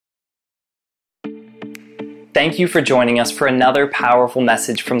Thank you for joining us for another powerful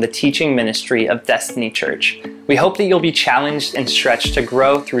message from the teaching ministry of Destiny Church. We hope that you'll be challenged and stretched to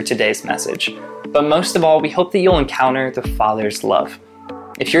grow through today's message. But most of all, we hope that you'll encounter the Father's love.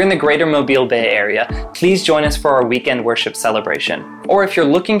 If you're in the greater Mobile Bay area, please join us for our weekend worship celebration. Or if you're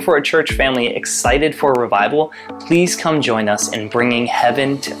looking for a church family excited for a revival, please come join us in bringing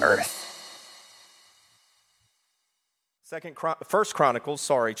heaven to earth. First Chronicles,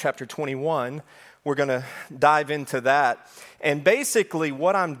 chapter 21. We're going to dive into that. And basically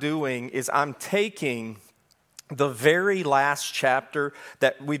what I'm doing is I'm taking the very last chapter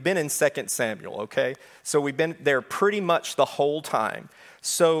that we've been in 2 Samuel, okay? So we've been there pretty much the whole time.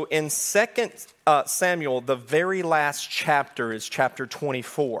 So in 2 Samuel, the very last chapter is chapter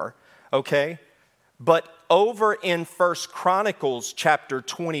 24, okay? But over in 1 Chronicles chapter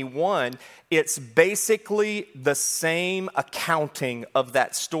 21, it's basically the same accounting of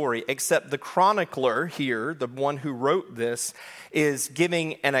that story, except the chronicler here, the one who wrote this, is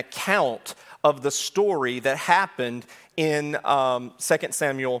giving an account of the story that happened in 2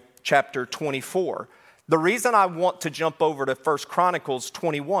 Samuel chapter 24. The reason I want to jump over to 1 Chronicles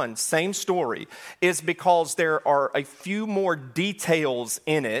 21, same story, is because there are a few more details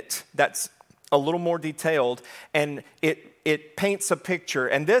in it that's a little more detailed, and it paints a picture.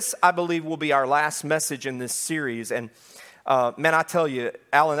 And this, I believe, will be our last message in this series. And man, I tell you,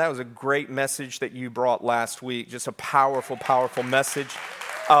 Alan, that was a great message that you brought last week. Just a powerful, powerful message.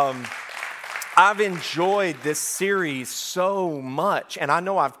 I've enjoyed this series so much, and I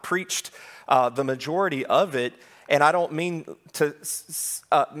know I've preached the majority of it, and I don't mean to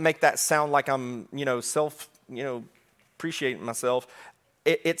make that sound like I'm, appreciating myself.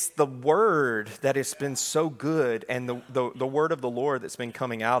 It's the word that has been so good, and the word of the Lord that's been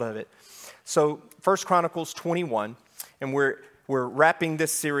coming out of it. So 1 Chronicles 21, and we're wrapping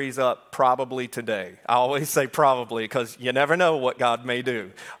this series up probably today. I always say probably because you never know what God may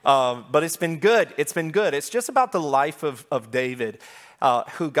do. But it's been good. It's been good. It's just about the life of David,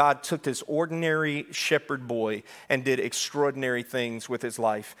 who God took this ordinary shepherd boy and did extraordinary things with his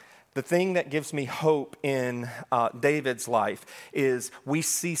life. The thing that gives me hope in David's life is we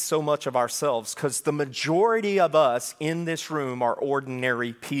see so much of ourselves, because the majority of us in this room are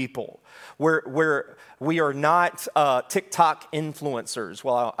ordinary people. We are not TikTok influencers.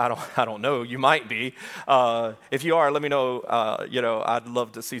 Well, I don't know. You might be. If you are, let me know. I'd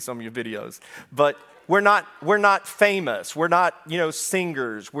love to see some of your videos. But we're not famous. We're not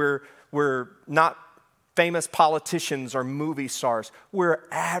singers. We're not famous politicians or movie stars. We're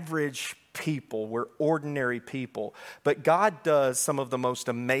average people. We're ordinary people. But God does some of the most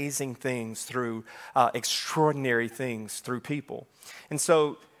amazing things through extraordinary things through people. And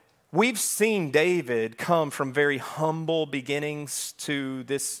so we've seen David come from very humble beginnings to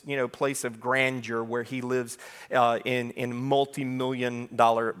this, place of grandeur where he lives in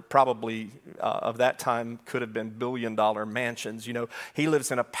multi-million-dollar, probably of that time could have been billion-dollar mansions. He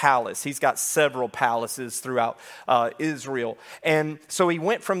lives in a palace. He's got several palaces throughout Israel. And so he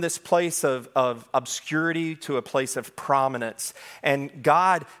went from this place of obscurity to a place of prominence. And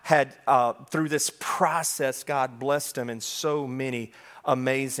God had, through this process, God blessed him in so many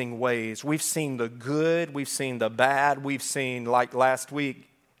amazing ways. We've seen the good, we've seen the bad, we've seen, like last week,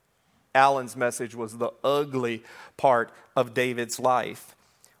 Alan's message was the ugly part of David's life,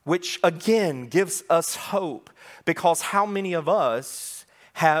 which again gives us hope, because how many of us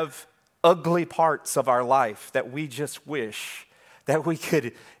have ugly parts of our life that we just wish that we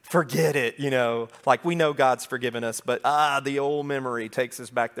could forget it, like we know God's forgiven us, but the old memory takes us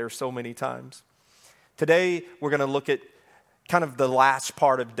back there so many times. Today, we're going to look at kind of the last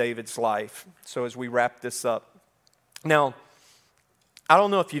part of David's life. So as we wrap this up. Now, I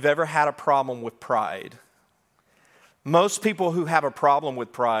don't know if you've ever had a problem with pride. Most people who have a problem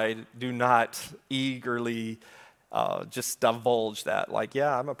with pride do not eagerly just divulge that. Like,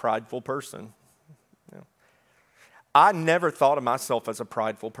 yeah, I'm a prideful person. I never thought of myself as a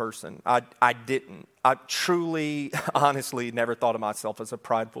prideful person. I didn't. I truly, honestly never thought of myself as a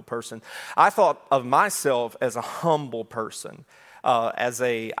prideful person. I thought of myself as a humble person,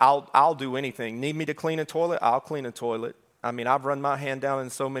 I'll do anything. Need me to clean a toilet? I'll clean a toilet. I mean, I've run my hand down in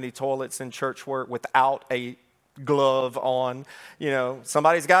so many toilets in church work without a glove on.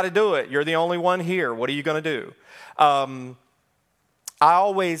 Somebody's got to do it. You're the only one here. What are you going to do? I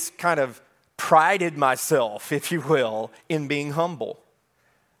always kind of prided myself, if you will, in being humble.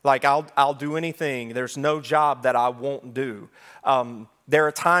 Like, I'll do anything. There's no job that I won't do. There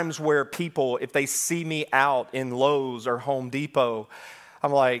are times where people, if they see me out in Lowe's or Home Depot,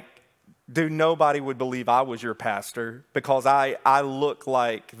 I'm like, dude, nobody would believe I was your pastor because I look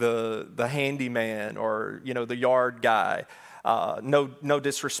like the handyman or, the yard guy. No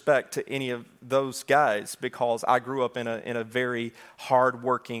disrespect to any of those guys because I grew up in a very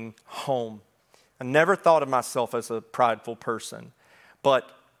hardworking home. I never thought of myself as a prideful person,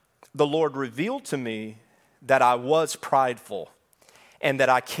 but the Lord revealed to me that I was prideful and that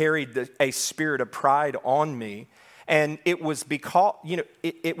I carried a spirit of pride on me. And it was because,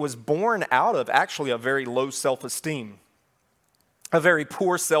 it was born out of actually a very low self-esteem, a very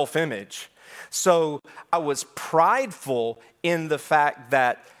poor self-image. So I was prideful in the fact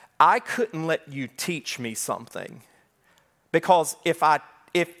that I couldn't let you teach me something. Because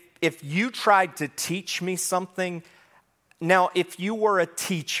if you tried to teach me something, now if you were a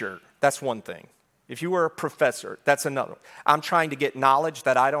teacher, that's one thing. If you were a professor, that's another. I'm trying to get knowledge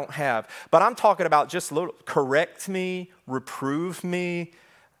that I don't have. But I'm talking about just correct me, reprove me,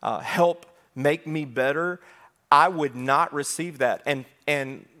 help make me better. I would not receive that.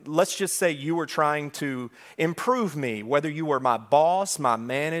 And let's just say you were trying to improve me, whether you were my boss, my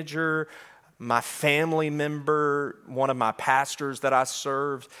manager, my family member, one of my pastors that I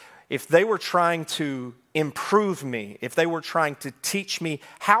served. If they were trying to improve me, if they were trying to teach me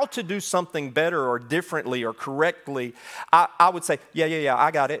how to do something better or differently or correctly, I would say, yeah,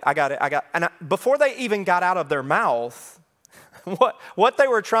 I got it. And before they even got out of their mouth, what they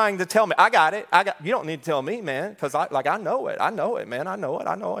were trying to tell me, I got it. You don't need to tell me, man, because I know it, man. I know it.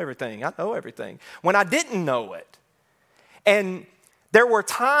 I know everything. When I didn't know it. And there were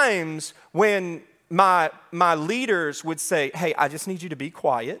times when my leaders would say, hey, I just need you to be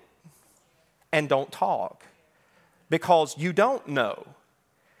quiet and don't talk because you don't know.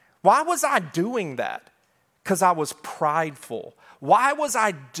 Why was I doing that? Because I was prideful. Why was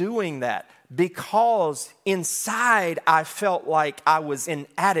I doing that? Because inside I felt like I was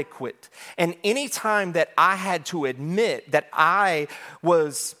inadequate. And anytime that I had to admit that I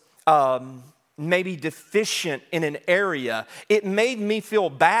was maybe deficient in an area, it made me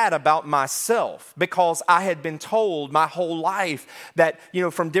feel bad about myself because I had been told my whole life that,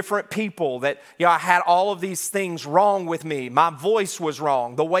 from different people that, I had all of these things wrong with me. My voice was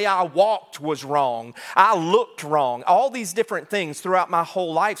wrong. The way I walked was wrong. I looked wrong. All these different things throughout my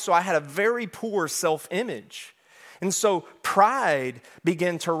whole life. So I had a very poor self-image. And so pride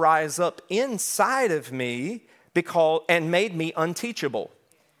began to rise up inside of me and made me unteachable.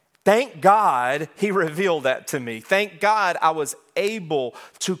 Thank God he revealed that to me. Thank God I was able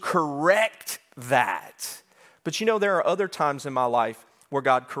to correct that. But there are other times in my life where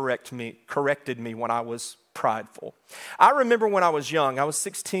God corrected me when I was prideful. I remember when I was young, I was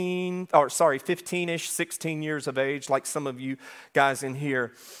 15-ish, 16 years of age, like some of you guys in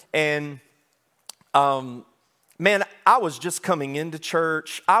here. And man, I was just coming into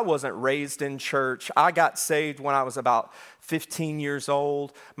church. I wasn't raised in church. I got saved when I was about 15 years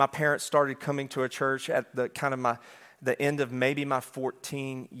old. My parents started coming to a church at the end of maybe my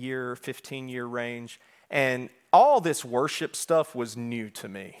 15-year range. And all this worship stuff was new to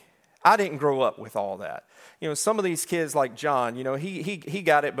me. I didn't grow up with all that. Some of these kids like John, he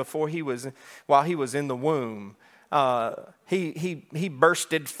got it while he was in the womb. He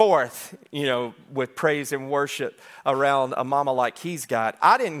bursted forth, with praise and worship around a mama like he's got.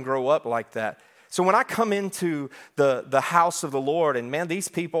 I didn't grow up like that. So when I come into the house of the Lord, and man, these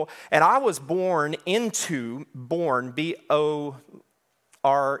people, and I was born, B-O-R-N-E,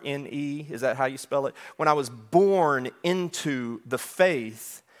 is that how you spell it? When I was born into the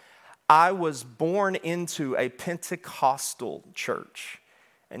faith, I was born into a Pentecostal church.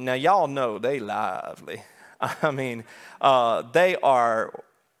 And now y'all know they lively. I mean,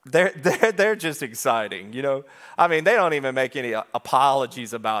 they're just exciting, I mean, they don't even make any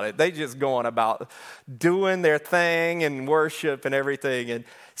apologies about it. They just going about doing their thing and worship and everything. And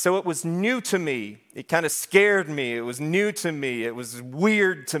so it was new to me. It kind of scared me. It was new to me. It was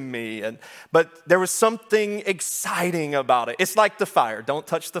weird to me. But there was something exciting about it. It's like the fire. Don't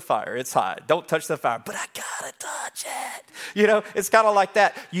touch the fire. It's hot. Don't touch the fire. But I gotta touch it. It's kind of like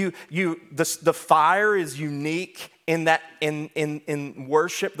that. The fire is unique in that in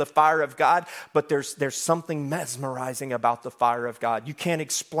worship, the fire of God, but there's something mesmerizing about the fire of God. You can't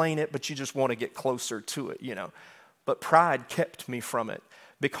explain it, but you just want to get closer to it, But pride kept me from it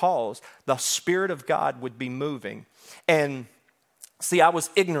because the Spirit of God would be moving. And see, I was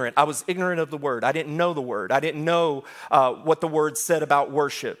ignorant. I was ignorant of the Word. I didn't know the Word. I didn't know what the Word said about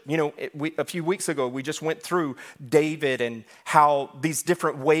worship. A few weeks ago, we just went through David and how these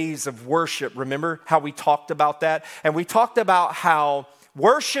different ways of worship. Remember how we talked about that? And we talked about how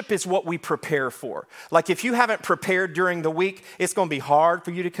Worship is what we prepare for. Like if you haven't prepared during the week, it's going to be hard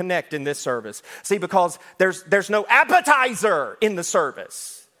for you to connect in this service. See, because there's no appetizer in the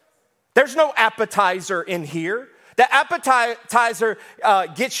service. There's no appetizer in here. The appetizer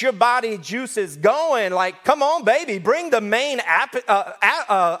gets your body juices going. Like, come on, baby, bring the main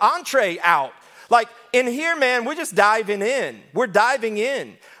entree out. Like in here, man, we're just diving in. We're diving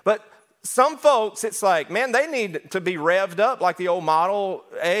in. But some folks, it's like, man, they need to be revved up like the old Model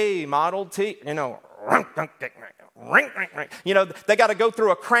A, Model T, you know, they got to go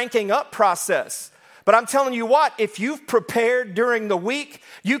through a cranking up process. But I'm telling you what, if you've prepared during the week,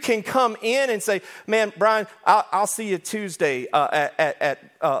 you can come in and say, man, Brian, I'll see you Tuesday at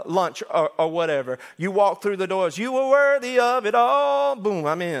lunch or whatever. You walk through the doors. You were worthy of it all. Boom,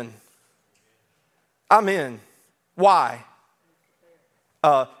 I'm in. I'm in. Why?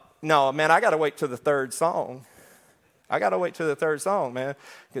 No, man, I got to wait till the third song. I got to wait till the third song, man,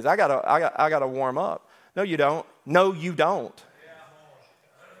 because I got to warm up. No, you don't. No, you don't.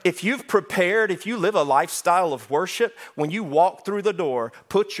 If you've prepared, if you live a lifestyle of worship, when you walk through the door,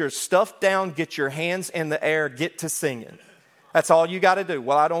 put your stuff down, get your hands in the air, get to singing. That's all you got to do.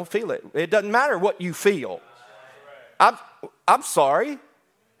 Well, I don't feel it. It doesn't matter what you feel. I'm sorry.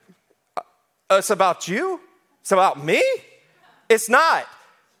 It's about you. It's about me. It's not.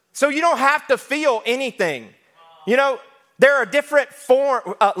 So you don't have to feel anything. You know, there are different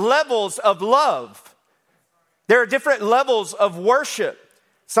levels of love. There are different levels of worship.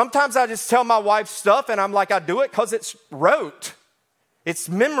 Sometimes I just tell my wife stuff and I'm like, I do it because it's rote. It's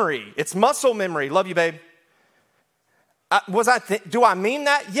memory. It's muscle memory. Love you, babe. Do I mean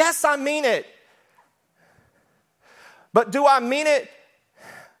that? Yes, I mean it. But do I mean it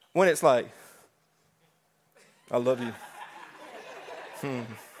when it's like, I love you.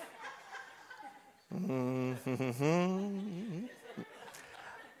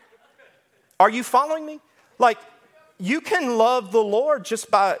 Are you following me? Like, you can love the Lord just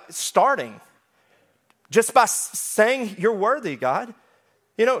by starting, just by saying you're worthy, God.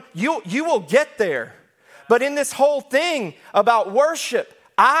 You know, you will get there. But in this whole thing about worship,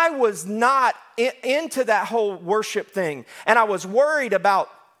 I was not into that whole worship thing. And I was worried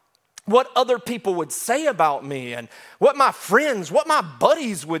about what other people would say about me and what my friends, what my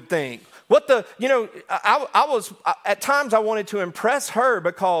buddies would think. I was, at times I wanted to impress her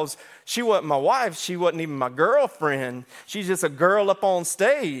because she wasn't my wife. She wasn't even my girlfriend. She's just a girl up on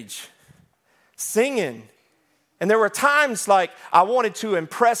stage singing. And there were times like I wanted to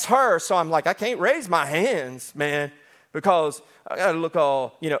impress her. So I'm like, I can't raise my hands, man, because I got to look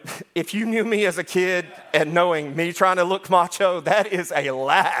all, if you knew me as a kid and knowing me trying to look macho, that is a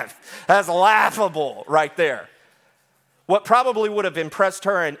laugh. That's laughable right there. What probably would have impressed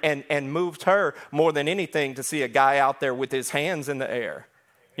her and moved her more than anything to see a guy out there with his hands in the air.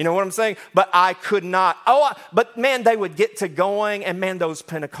 You know what I'm saying? But I could not. But man, they would get to going. And man, those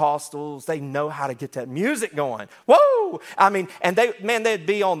Pentecostals, they know how to get that music going. Whoa! I mean, and they'd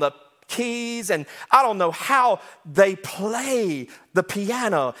be on the keys. And I don't know how they play the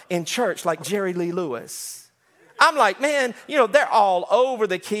piano in church like Jerry Lee Lewis. I'm like, man, they're all over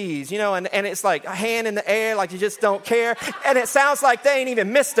the keys, and it's like a hand in the air, like you just don't care. And it sounds like they ain't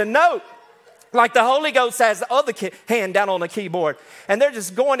even missed a note. Like the Holy Ghost has the other hand down on the keyboard. And they're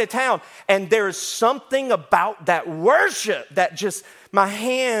just going to town. And there's something about that worship that just, my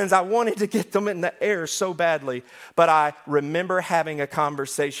hands, I wanted to get them in the air so badly. But I remember having a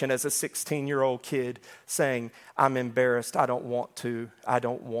conversation as a 16-year-old kid saying, I'm embarrassed. I don't want to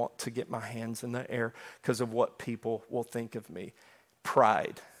get my hands in the air because of what people will think of me.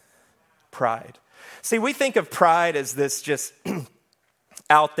 Pride. See, we think of pride as this just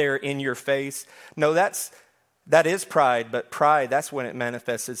out there in your face. No, that is pride, but pride, that's when it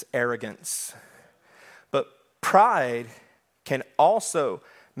manifests as arrogance. But pride can also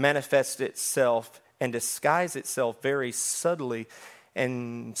manifest itself and disguise itself very subtly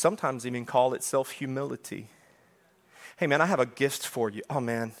and sometimes even call itself humility. Hey man, I have a gift for you. Oh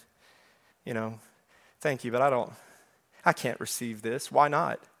man, thank you, but I can't receive this. Why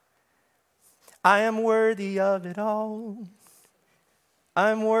not? I am worthy of it all.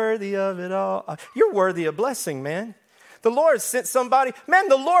 I'm worthy of it all. You're worthy of blessing, man. The Lord sent somebody. Man,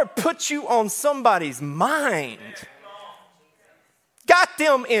 the Lord put you on somebody's mind. Got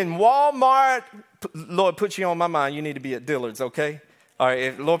them in Walmart. Lord put you on my mind. You need to be at Dillard's, okay? All right,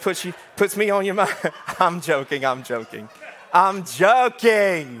 if the Lord puts me on your mind. I'm joking.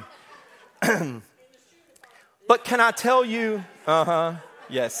 But can I tell you,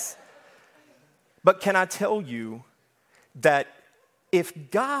 yes. But can I tell you that if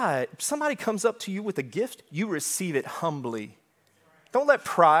somebody comes up to you with a gift, you receive it humbly. Don't let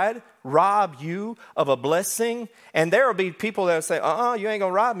pride rob you of a blessing. And there will be people that will say, you ain't going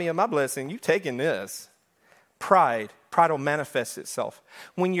to rob me of my blessing. You taking this. Pride will manifest itself.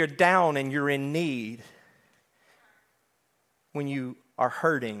 When you're down and you're in need, when you are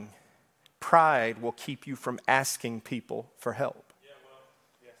hurting, pride will keep you from asking people for help.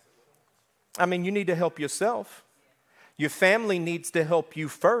 I mean, you need to help yourself. Your family needs to help you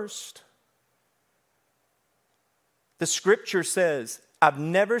first. The scripture says, I've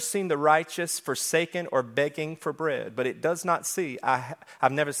never seen the righteous forsaken or begging for bread, but it does not say,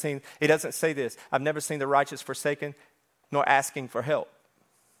 I've never seen, it doesn't say this, I've never seen the righteous forsaken nor asking for help.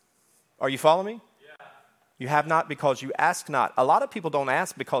 Are you following me? Yeah. You have not because you ask not. A lot of people don't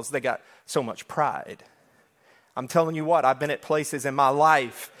ask because they got so much pride. I'm telling you what, I've been at places in my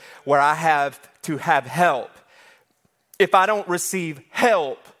life where I have to have help. If I don't receive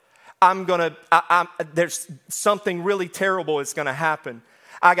help, there's something really terrible is going to happen.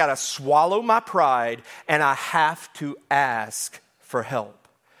 I got to swallow my pride and I have to ask for help.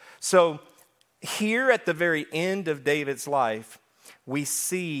 So here at the very end of David's life, we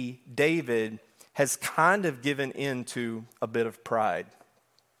see David has kind of given into a bit of pride.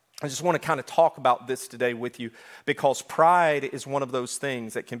 I just want to kind of talk about this today with you because pride is one of those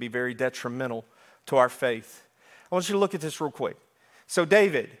things that can be very detrimental to our faith. I want you to look at this real quick. So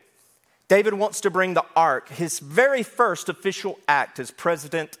David wants to bring the ark. His very first official act as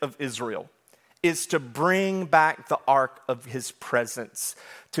president of Israel is to bring back the ark of his presence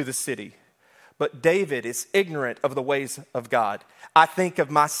to the city. But David is ignorant of the ways of God. I think of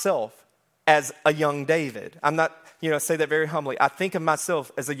myself as a young David. I'm not, say that very humbly. I think of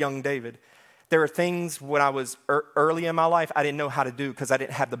myself as a young David. There are things when I was early in my life I didn't know how to do because I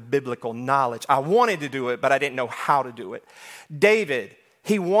didn't have the biblical knowledge. I wanted to do it, but I didn't know how to do it. David,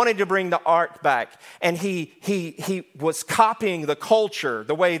 he wanted to bring the ark back, and he was copying the culture,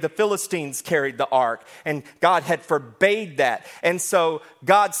 the way the Philistines carried the ark, and God had forbade that. And so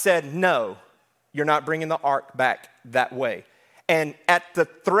God said, no, you're not bringing the ark back that way. And at the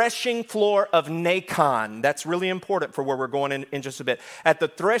threshing floor of Nacon, that's really important for where we're going in just a bit. At the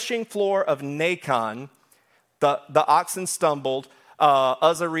threshing floor of Nacon, the oxen stumbled.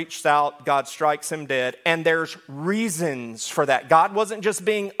 Uzzah reached out, God strikes him dead, and there's reasons for that. God wasn't just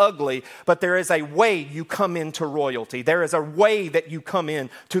being ugly, but there is a way you come into royalty. There is a way that you come in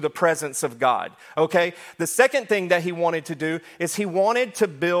to the presence of God, okay? The second thing that he wanted to do is he wanted to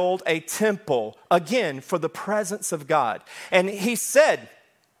build a temple, again, for the presence of God. And he said,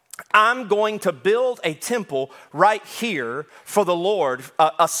 I'm going to build a temple right here for the Lord,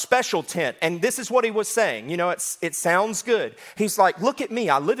 a special tent. And this is what he was saying. It sounds good. He's like, look at me.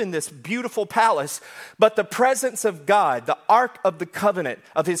 I live in this beautiful palace, but the presence of God, the ark of the covenant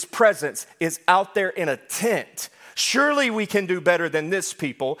of his presence is out there in a tent. Surely we can do better than this,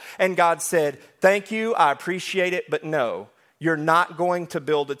 people. And God said, thank you. I appreciate it, but no. You're not going to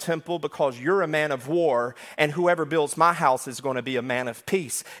build a temple because you're a man of war, and whoever builds my house is going to be a man of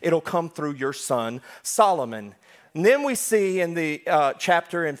peace. It'll come through your son, Solomon. And then we see in the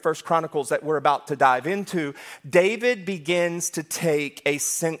chapter in 1 Chronicles that we're about to dive into, David begins to take a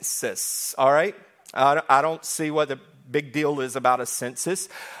census, all right? I don't see what the big deal is about a census.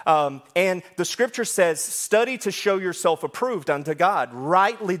 And the scripture says, study to show yourself approved unto God,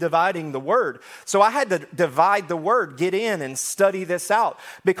 rightly dividing the word. So I had to divide the word, get in and study this out.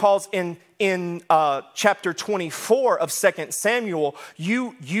 Because in chapter 24 of 2 Samuel,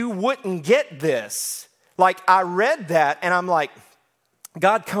 you wouldn't get this. Like I read that and I'm like,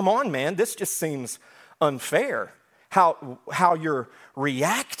 God, come on, man. This just seems unfair. How you're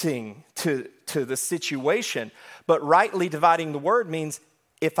reacting to the situation. But rightly dividing the word means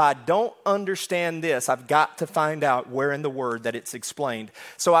if I don't understand this, I've got to find out where in the word that it's explained.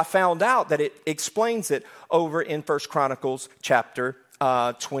 So I found out that it explains it over in 1 Chronicles chapter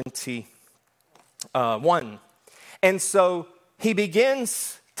 21. And so he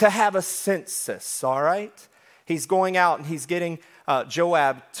begins to have a census, all right? He's going out and he's getting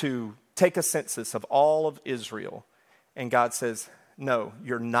Joab to take a census of all of Israel. And God says, no,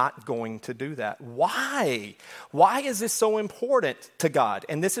 you're not going to do that. Why? Why is this so important to God?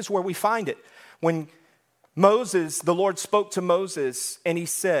 And this is where we find it. When the Lord spoke to Moses and he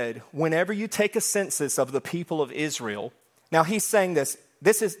said, whenever you take a census of the people of Israel, now he's saying this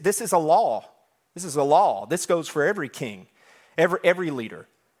is a law. This is a law. This goes for every king, every leader.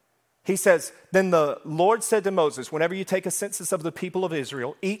 He says, then the Lord said to Moses, whenever you take a census of the people of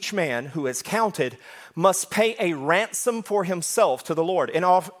Israel, each man who is counted must pay a ransom for himself to the Lord. In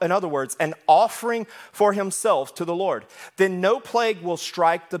other words, an offering for himself to the Lord. Then no plague will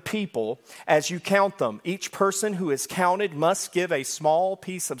strike the people as you count them. Each person who is counted must give a small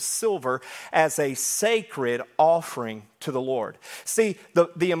piece of silver as a sacred offering to the Lord. See,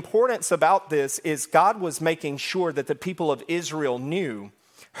 the importance about this is God was making sure that the people of Israel knew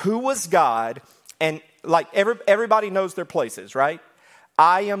who was God, and like everybody knows their places, right?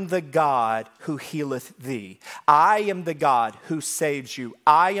 I am the God who healeth thee. I am the God who saves you.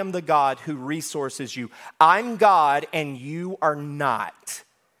 I am the God who resources you. I'm God and you are not.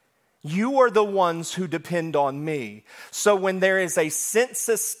 You are the ones who depend on me. So when there is a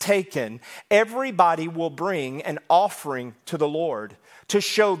census taken, everybody will bring an offering to the Lord to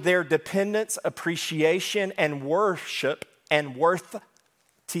show their dependence, appreciation, and worship and worship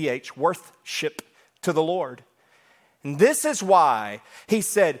to the Lord. And this is why he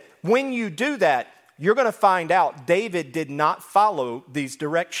said, when you do that, you're going to find out David did not follow these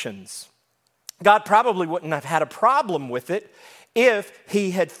directions. God probably wouldn't have had a problem with it if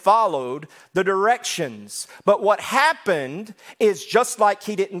he had followed the directions. But what happened is, just like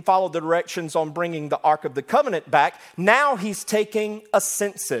he didn't follow the directions on bringing the Ark of the Covenant back, now he's taking a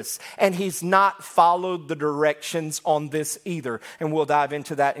census and he's not followed the directions on this either. And we'll dive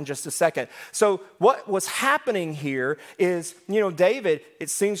into that in just a second. So what was happening here is, David, it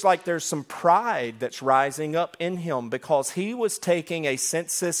seems like there's some pride that's rising up in him because he was taking a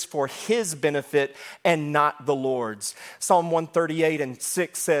census for his benefit and not the Lord's. Psalm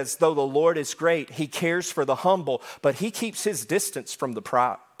 138:6 says, though the Lord is great, he cares for the humble, but he keeps his distance from the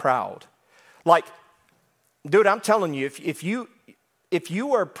proud. Like, dude, I'm telling you, if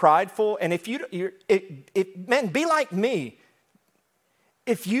you are prideful, and man, be like me.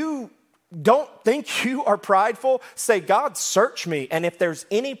 If you don't think you are prideful, say, God, search me. And if there's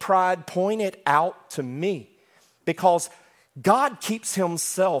any pride, point it out to me. Because God keeps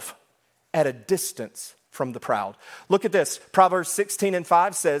himself at a distance from the proud. Look at this. Proverbs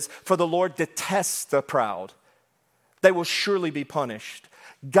 16:5 says, for the Lord detests the proud. They will surely be punished.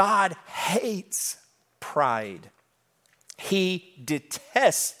 God hates pride. He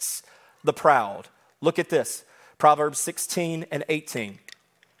detests the proud. Look at this. Proverbs 16:18.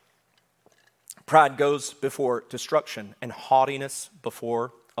 Pride goes before destruction and haughtiness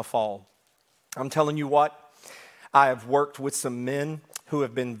before a fall. I'm telling you what, I have worked with some men who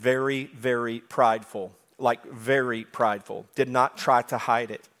have been very, very prideful. Like very prideful, did not try to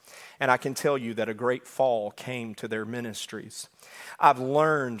hide it. And I can tell you that a great fall came to their ministries. I've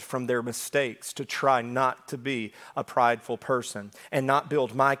learned from their mistakes to try not to be a prideful person and not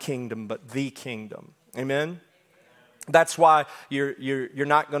build my kingdom, but the kingdom. Amen? That's why you're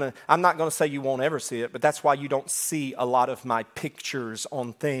not going to, I'm not going to say you won't ever see it, but that's why you don't see a lot of my pictures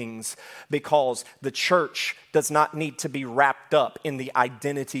on things, because the church does not need to be wrapped up in the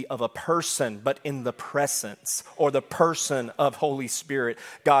identity of a person, but in the presence or the person of Holy Spirit,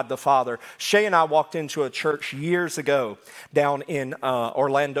 God the Father. Shay and I walked into a church years ago down in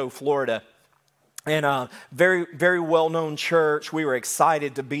Orlando, Florida. And a very, very well-known church. We were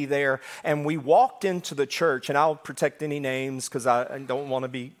excited to be there. And we walked into the church, and I'll protect any names because I don't want to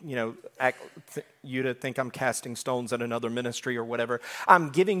be, you to think I'm casting stones at another ministry or whatever. I'm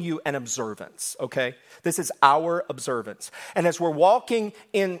giving you an observance, okay? This is our observance. And as we're walking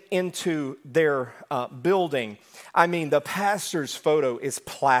into their building, the pastor's photo is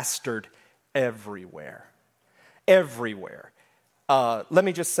plastered everywhere. Everywhere. Let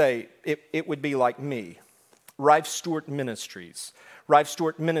me just say, it would be like me. Rife Stewart Ministries. Rife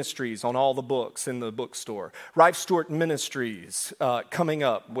Stewart Ministries on all the books in the bookstore. Rife Stewart Ministries coming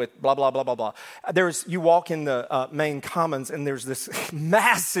up with blah, blah, blah, blah, blah. You walk in the main commons and there's this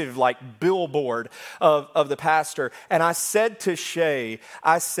massive billboard of the pastor. And I said to Shay,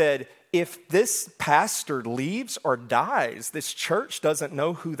 if this pastor leaves or dies, this church doesn't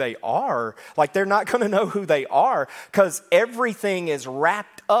know who they are. They're not going to know who they are because everything is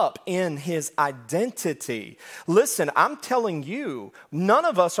wrapped up in his identity. Listen, I'm telling you, none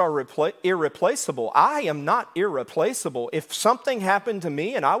of us are irreplaceable. I am not irreplaceable. If something happened to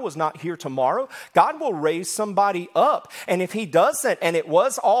me and I was not here tomorrow, God will raise somebody up. And if he doesn't, and it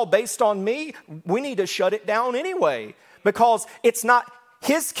was all based on me, we need to shut it down anyway, because it's not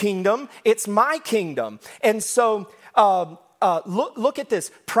his kingdom, it's my kingdom. And so look at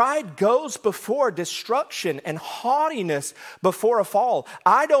this. Pride goes before destruction and haughtiness before a fall.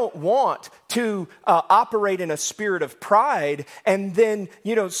 I don't want to operate in a spirit of pride and then,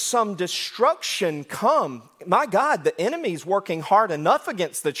 some destruction come. My God, the enemy's working hard enough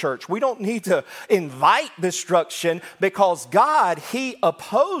against the church. We don't need to invite destruction because God, He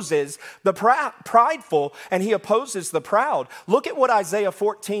opposes the prideful and He opposes the proud. Look at what Isaiah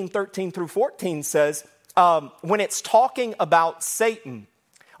 14:13 through 14 says. When it's talking about Satan,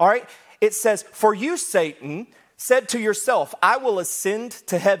 all right, it says, "For you, Satan, said to yourself, I will ascend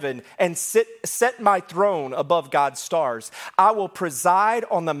to heaven and set my throne above God's stars. I will preside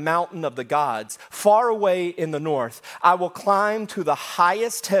on the mountain of the gods, far away in the north. I will climb to the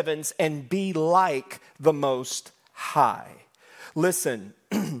highest heavens and be like the Most High." Listen,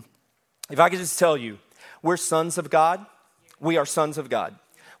 if I could just tell you, we're sons of God. We are sons of God.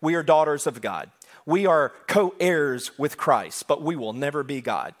 We are daughters of God. We are co-heirs with Christ, but we will never be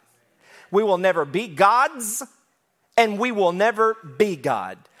God. We will never be gods, and we will never be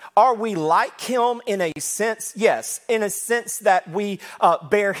God. Are we like Him in a sense? Yes, in a sense that we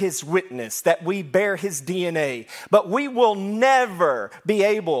bear His witness, that we bear His DNA. But we will never be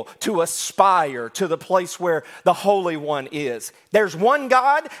able to aspire to the place where the Holy One is. There's one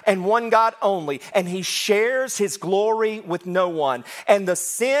God and one God only, and He shares His glory with no one. And the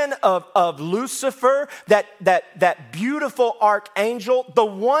sin of Lucifer, that beautiful archangel, the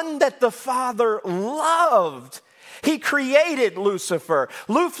one that the Father loved, He created Lucifer.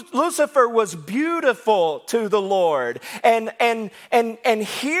 Lucifer was beautiful to the Lord. And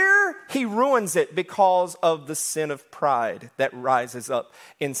here He ruins it because of the sin of pride that rises up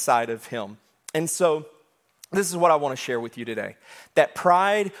inside of him. And so this is what I want to share with you today. That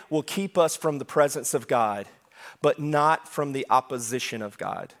pride will keep us from the presence of God, but not from the opposition of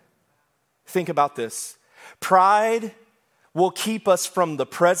God. Think about this. Pride will keep us from the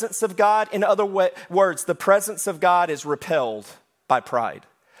presence of God. In other words, the presence of God is repelled by pride.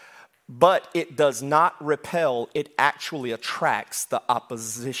 But it does not repel, it actually attracts the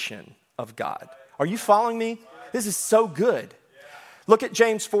opposition of God. Are you following me? This is so good. Look at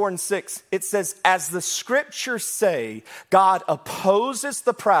James 4:6. It says, "As the scriptures say, God opposes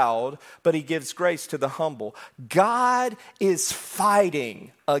the proud, but He gives grace to the humble." God is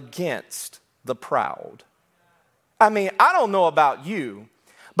fighting against the proud. I mean, I don't know about you,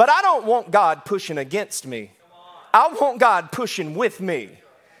 but I don't want God pushing against me. I want God pushing with me.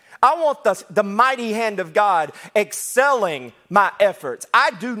 I want the mighty hand of God excelling my efforts.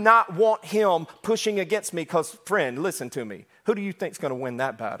 I do not want Him pushing against me because, friend, listen to me. Who do you think is going to win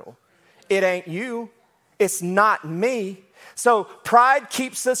that battle? It ain't you. It's not me. So pride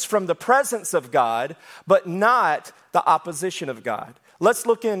keeps us from the presence of God, but not the opposition of God. Let's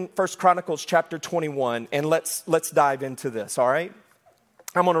look in 1 Chronicles chapter 21 and let's dive into this, all right?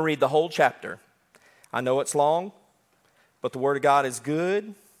 I'm going to read the whole chapter. I know it's long, but the Word of God is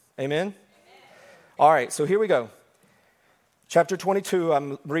good. Amen? All right, so here we go. Chapter 22,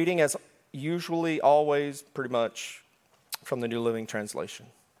 I'm reading as usually, always, pretty much from the New Living Translation.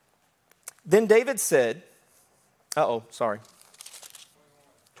 Then David said,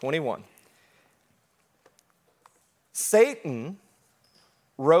 21. Satan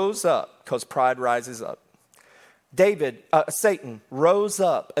rose up, because pride rises up. Satan rose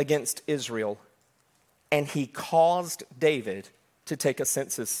up against Israel, and he caused David to take a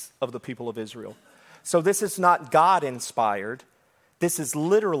census of the people of Israel. So this is not God-inspired. This is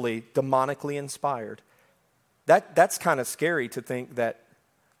literally demonically inspired. That's kind of scary to think that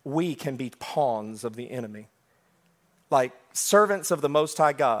we can be pawns of the enemy. Like servants of the Most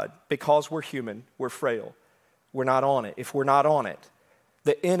High God, because we're human, we're frail. We're not on it. If we're not on it,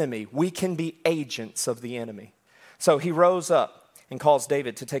 the enemy, we can be agents of the enemy. So he rose up and caused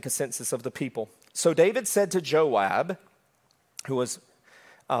David to take a census of the people. So David said to Joab, who was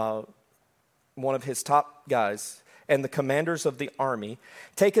one of his top guys, and the commanders of the army,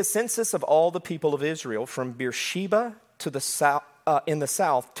 take a census of all the people of Israel from Beersheba to the south, in the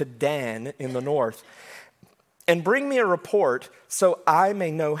south to Dan in the north, and bring me a report so I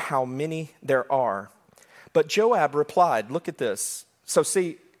may know how many there are. But Joab replied, look at this. So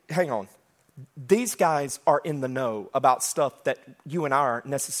see, hang on. These guys are in the know about stuff that you and I aren't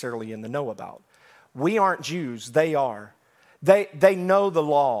necessarily in the know about. We aren't Jews, they are. They know the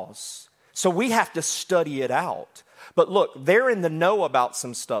laws. So we have to study it out. But look, they're in the know about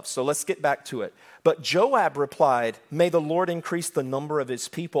some stuff, so let's get back to it. But Joab replied, may the Lord increase the number of his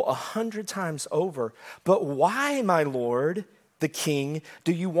people 100 times over. But why, my lord, the king,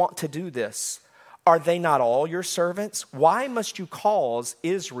 do you want to do this? Are they not all your servants? Why must you cause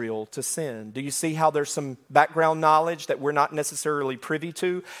Israel to sin? Do you see how there's some background knowledge that we're not necessarily privy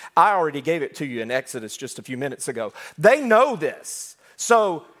to? I already gave it to you in Exodus just a few minutes ago. They know this.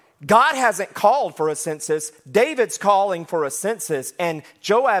 So God hasn't called for a census. David's calling for a census. And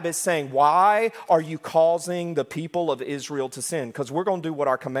Joab is saying, why are you causing the people of Israel to sin? Because we're going to do what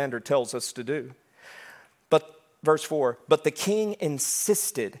our commander tells us to do. But verse 4, but the king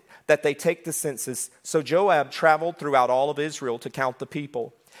insisted that they take the census. So Joab traveled throughout all of Israel to count the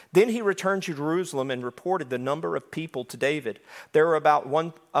people. Then he returned to Jerusalem and reported the number of people to David. There were about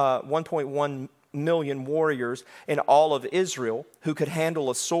 1.1 million warriors in all of Israel who could handle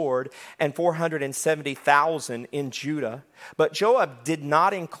a sword, and 470,000 in Judah. But Joab did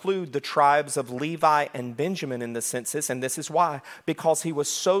not include the tribes of Levi and Benjamin in the census, and this is why. Because he was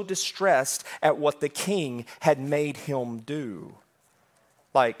so distressed at what the king had made him do.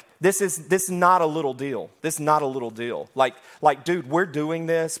 Like, this is not a little deal. This is not a little deal. Like, dude, we're doing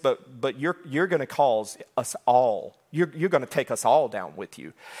this, but you're going to cause us all. You're going to take us all down with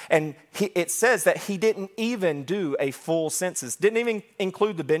you. And it says that he didn't even do a full census. Didn't even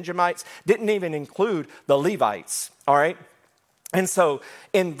include the Benjamites. Didn't even include the Levites. All right? And so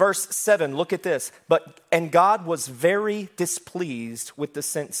in verse 7, look at this. And God was very displeased with the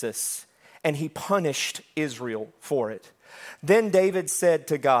census, and he punished Israel for it. Then David said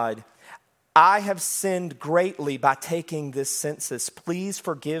to God, I have sinned greatly by taking this census. Please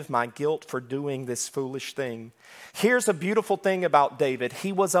forgive my guilt for doing this foolish thing. Here's a beautiful thing about David.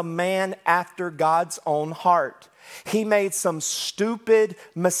 He was a man after God's own heart. He made some stupid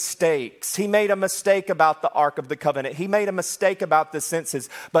mistakes. He made a mistake about the Ark of the Covenant. He made a mistake about the census.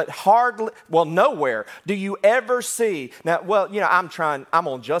 But nowhere do you ever see, I'm going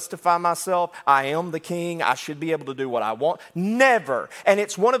to justify myself. I am the king. I should be able to do what I want. Never. And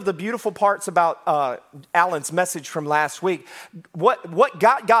it's one of the beautiful parts about Alan's message from last week. What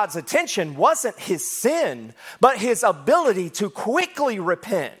got God's attention wasn't his sin, but his ability to quickly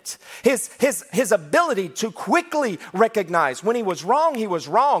repent. His ability to quickly recognize when he was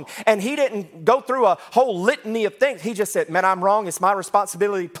wrong, and he didn't go through a whole litany of things. He just said, man, I'm wrong. It's my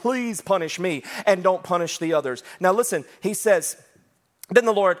responsibility. Please punish me and don't punish the others. Now listen, he says, then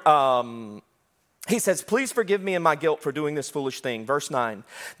the Lord, he says, please forgive me and my guilt for doing this foolish thing. Verse 9,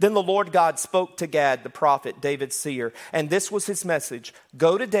 then the Lord God spoke to Gad, the prophet, David's seer, and this was his message.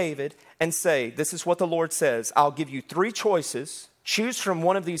 Go to David and say, this is what the Lord says. I'll give you 3 choices. Choose from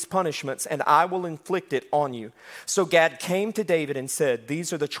one of these punishments, and I will inflict it on you. So Gad came to David and said,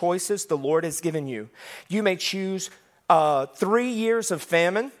 these are the choices the Lord has given you. You may choose 3 years of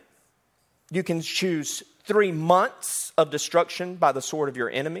famine. You can choose 3 months of destruction by the sword of your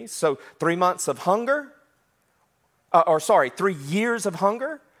enemies. So 3 months of hunger, 3 years of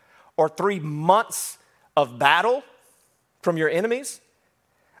hunger, or 3 months of battle from your enemies.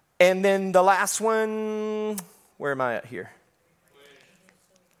 And then the last one, where am I at here?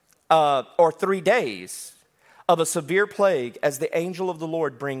 Or 3 days of a severe plague as the angel of the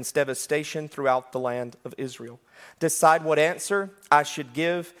Lord brings devastation throughout the land of Israel. Decide what answer I should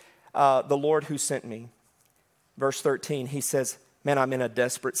give the Lord who sent me. Verse 13, he says, man, I'm in a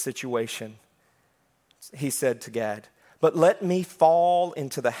desperate situation. He said to Gad, but let me fall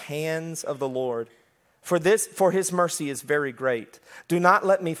into the hands of the Lord. For his mercy is very great. Do not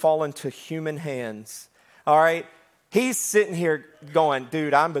let me fall into human hands. All right? He's sitting here going,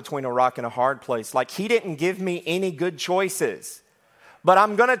 dude, I'm between a rock and a hard place. Like, he didn't give me any good choices. But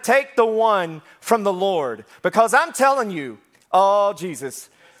I'm going to take the one from the Lord. Because I'm telling you, oh, Jesus,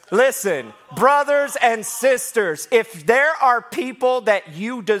 listen, brothers and sisters, if there are people that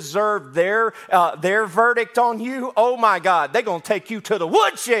you deserve their verdict on you, oh my God, they're going to take you to the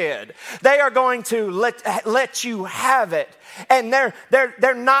woodshed. They are going to let you have it. And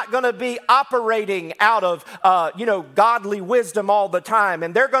they're not going to be operating out of godly wisdom all the time.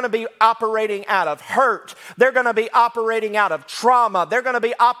 And they're going to be operating out of hurt. They're going to be operating out of trauma. They're going to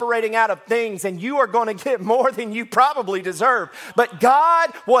be operating out of things. And you are going to get more than you probably deserve. But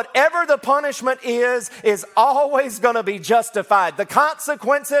God, whatever the punishment is always going to be justified. The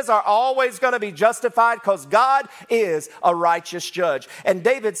consequences are always going to be justified because God is a righteous judge. And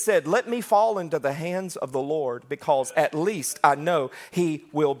David said, let me fall into the hands of the Lord, because at least I know he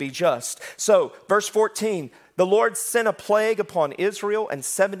will be just. So, verse 14, the Lord sent a plague upon Israel, and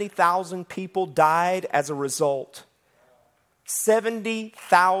 70,000 people died as a result.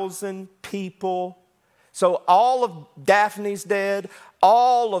 70,000 people. So all of Daphne's dead,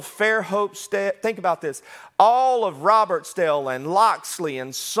 all of Fairhope's dead. Think about this. All of Robertsdale and Loxley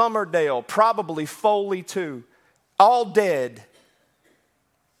and Summerdale, probably Foley too, all dead.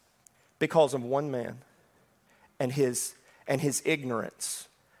 because of one man and his ignorance.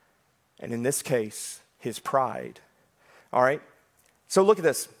 And in this case, his pride. All right? So look at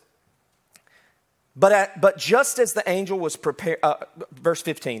this. But just as the angel was prepared, verse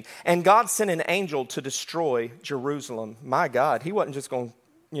 15, and God sent an angel to destroy Jerusalem. My God, he wasn't just going,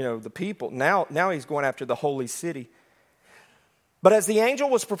 the people. Now he's going after the holy city. But as the angel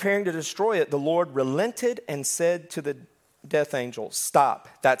was preparing to destroy it, the Lord relented and said to the death angel, stop,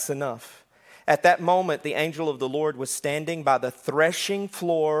 that's enough. At that moment, the angel of the Lord was standing by the threshing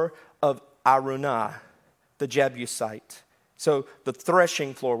floor of Araunah, the Jebusite. So the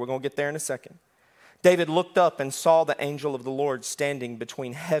threshing floor, we're going to get there in a second. David looked up and saw the angel of the Lord standing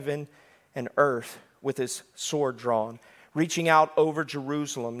between heaven and earth with his sword drawn, reaching out over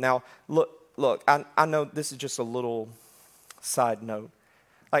Jerusalem. Now, look, I know this is just a little side note.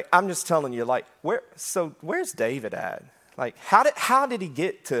 Like, I'm just telling you, like, where's David at? Like, how did he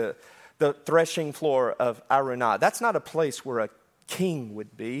get to the threshing floor of Araunah? That's not a place where a king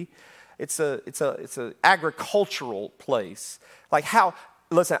would be. It's a agricultural place. Like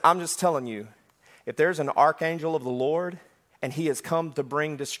listen, I'm just telling you, if there's an archangel of the Lord and he has come to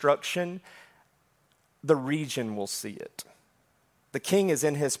bring destruction, the region will see it. The king is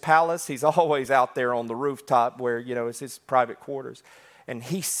in his palace. He's always out there on the rooftop where, it's his private quarters. And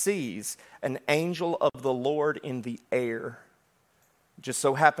he sees an angel of the Lord in the air. Just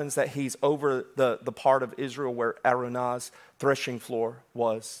so happens that he's over the part of Israel where Araunah's threshing floor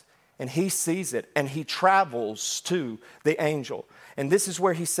was. And he sees it, and he travels to the angel. And this is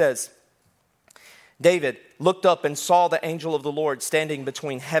where he says, David looked up and saw the angel of the Lord standing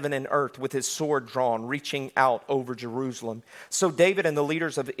between heaven and earth with his sword drawn, reaching out over Jerusalem. So David and the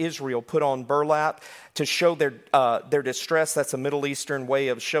leaders of Israel put on burlap to show their distress. That's a Middle Eastern way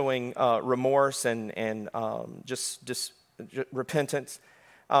of showing remorse and just repentance.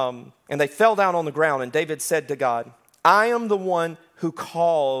 And they fell down on the ground, and David said to God, I am the one who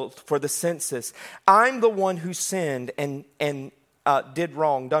called for the census. I'm the one who sinned and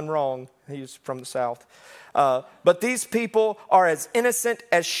done wrong. He's from the south. But these people are as innocent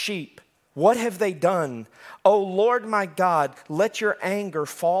as sheep. What have they done? O Lord my God, let your anger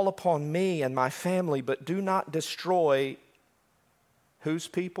fall upon me and my family, but do not destroy whose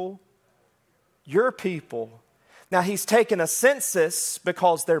people? Your people. Now he's taken a census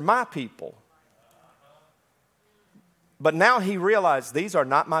because they're my people. But now he realized these are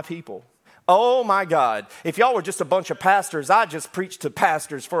not my people. Oh my God. If y'all were just a bunch of pastors, I'd just preach to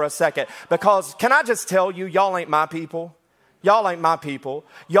pastors for a second. Because can I just tell you, y'all ain't my people. Y'all ain't my people.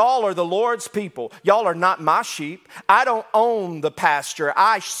 Y'all are the Lord's people. Y'all are not my sheep. I don't own the pasture.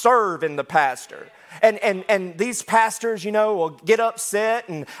 I serve in the pasture. And these pastors, will get upset.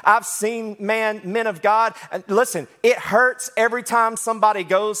 And I've seen men of God. And listen, it hurts every time somebody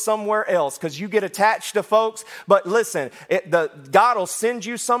goes somewhere else because you get attached to folks. But listen, God will send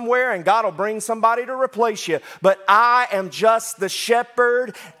you somewhere and God will bring somebody to replace you. But I am just the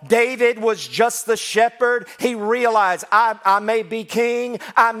shepherd. David was just the shepherd. He realized I may be king.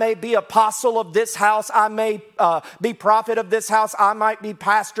 I may be apostle of this house. I may be prophet of this house. I might be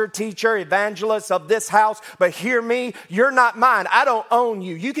pastor, teacher, evangelist of this house, but hear me, you're not mine. I don't own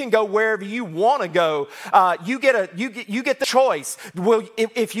you. You can go wherever you want to go. You get the choice.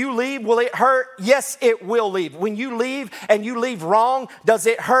 If you leave, will it hurt? Yes, it will leave. When you leave and you leave wrong, does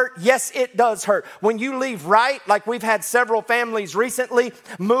it hurt? Yes, it does hurt. When you leave right, like we've had several families recently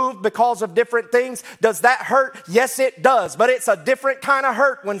move because of different things, does that hurt? Yes, it does. But it's a different kind of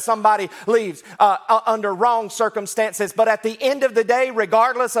hurt when somebody leaves under wrong circumstances. But at the end of the day,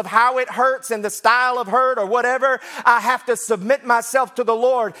 regardless of how it hurts and the style of hurt or whatever, I have to submit myself to the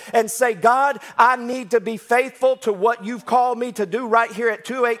Lord and say, God, I need to be faithful to what you've called me to do right here at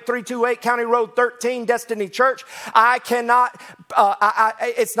 28328 County Road 13, Destiny Church. I cannot,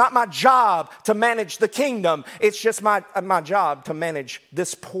 it's not my job to manage the kingdom. It's just my job to manage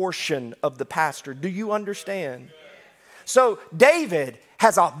this portion of the pastor. Do you understand? So David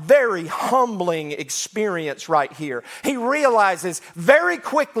has a very humbling experience right here. He realizes very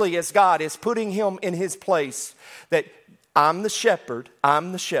quickly as God is putting him in his place that I'm the shepherd.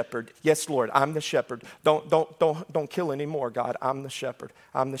 I'm the shepherd. Yes, Lord, I'm the shepherd. Don't kill anymore, God. I'm the shepherd.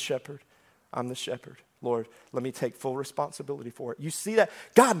 I'm the shepherd. I'm the shepherd. Lord, let me take full responsibility for it. You see that?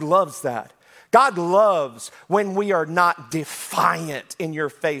 God loves that. God loves when we are not defiant in your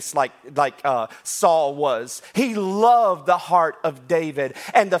face like Saul was. He loved the heart of David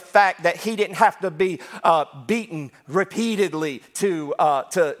and the fact that he didn't have to be beaten repeatedly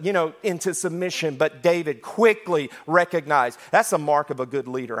into submission. But David quickly recognized that's a mark of a good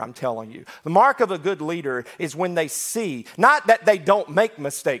leader, I'm telling you. The mark of a good leader is when they see, not that they don't make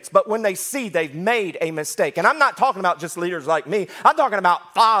mistakes, but when they see they've made a mistake. And I'm not talking about just leaders like me. I'm talking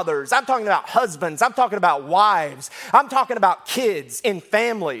about fathers. I'm talking about husbands. I'm talking about wives. I'm talking about kids in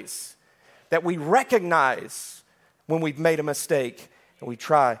families that we recognize when we've made a mistake and we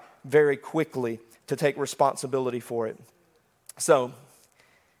try very quickly to take responsibility for it. So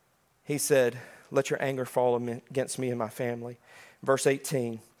he said, let your anger fall against me and my family. Verse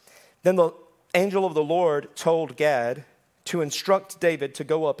 18, then the angel of the Lord told Gad to instruct David to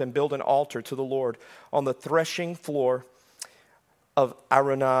go up and build an altar to the Lord on the threshing floor of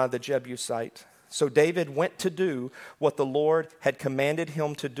Araunah the Jebusite. So David went to do what the Lord had commanded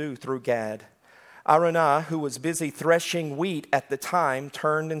him to do through Gad. Araunah, who was busy threshing wheat at the time,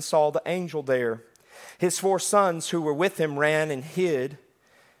 turned and saw the angel there. His 4 sons who were with him ran and hid.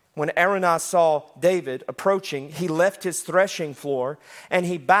 When Araunah saw David approaching, he left his threshing floor and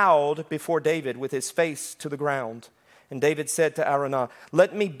he bowed before David with his face to the ground. And David said to Araunah,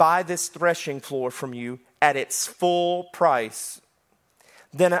 let me buy this threshing floor from you at its full price.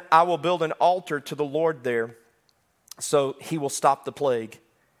 Then I will build an altar to the Lord there, so he will stop the plague.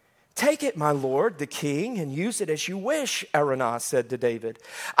 Take it, my lord, the king, and use it as you wish, Araunah said to David.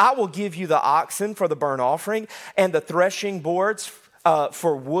 I will give you the oxen for the burnt offering and the threshing boards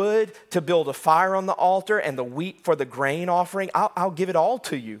for wood to build a fire on the altar and the wheat for the grain offering. I'll give it all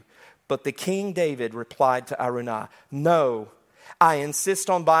to you. But the king David replied to Araunah, no, I insist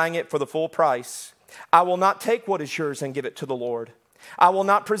on buying it for the full price. I will not take what is yours and give it to the Lord. I will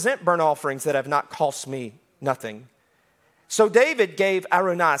not present burnt offerings that have not cost me nothing. So David gave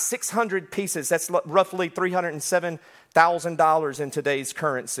Araunah 600 pieces. That's roughly $307,000 in today's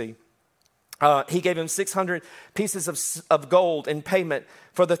currency. He gave him 600 pieces of gold in payment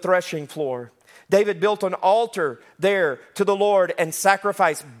for the threshing floor. David built an altar there to the Lord and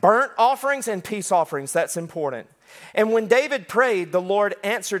sacrificed burnt offerings and peace offerings. That's important. And when David prayed, the Lord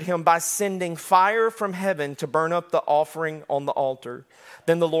answered him by sending fire from heaven to burn up the offering on the altar.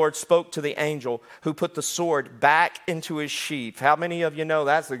 Then the Lord spoke to the angel who put the sword back into his sheath. How many of you know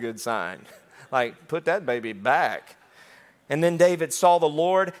that's a good sign? Like, put that baby back. And then David saw the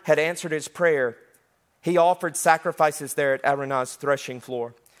Lord had answered his prayer. He offered sacrifices there at Araunah's threshing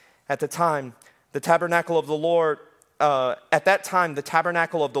floor. At that time, the tabernacle of the Lord and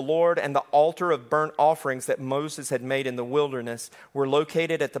the altar of burnt offerings that Moses had made in the wilderness were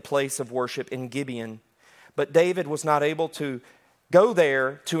located at the place of worship in Gibeon. But David was not able to go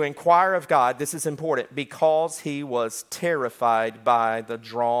there to inquire of God, this is important, because he was terrified by the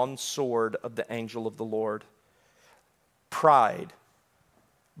drawn sword of the angel of the Lord. Pride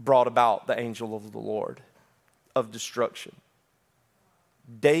brought about the angel of the Lord of destruction.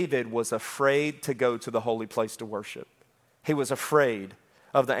 David was afraid to go to the holy place to worship. He was afraid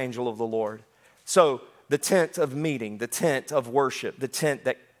of the angel of the Lord. So the tent of meeting, the tent of worship, the tent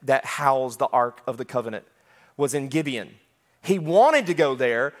that housed the Ark of the Covenant was in Gibeon. He wanted to go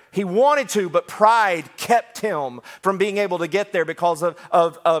there. He wanted to, but pride kept him from being able to get there because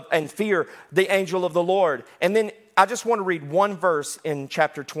of and fear the angel of the Lord. And then I just want to read one verse in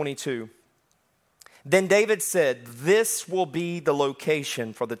chapter 22. Then David said, this will be the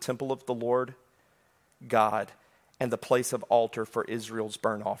location for the temple of the Lord God and the place of altar for Israel's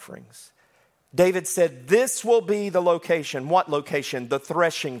burnt offerings. David said, this will be the location. What location? The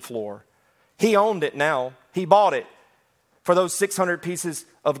threshing floor. He owned it now. He bought it for those 600 pieces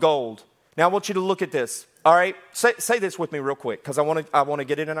of gold. Now I want you to look at this. All right, say this with me real quick because I want to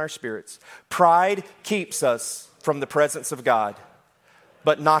get it in our spirits. Pride keeps us from the presence of God,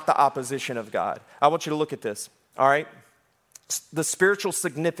 but not the opposition of God. I want you to look at this. All right, the spiritual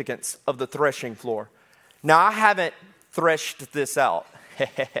significance of the threshing floor. Now I haven't threshed this out.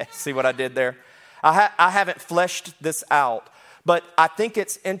 See what I did there? I haven't fleshed this out. But I think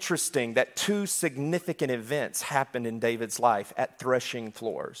it's interesting that 2 significant events happened in David's life at threshing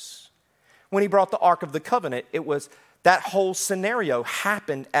floors. When he brought the Ark of the Covenant, it was that whole scenario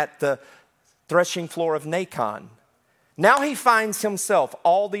happened at the threshing floor of Nacon. Now he finds himself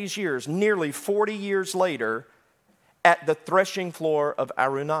all these years, nearly 40 years later, at the threshing floor of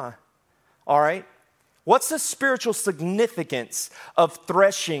Araunah. All right? What's the spiritual significance of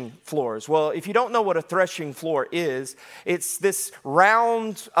threshing floors? Well, if you don't know what a threshing floor is, it's this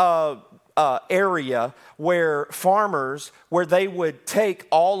round area where they would take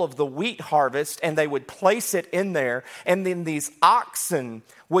all of the wheat harvest and they would place it in there, and then these oxen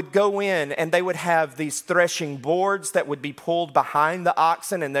would go in and they would have these threshing boards that would be pulled behind the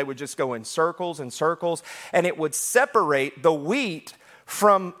oxen, and they would just go in circles and circles, and it would separate the wheat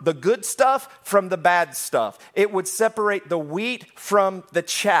from the good stuff from the bad stuff. It would separate the wheat from the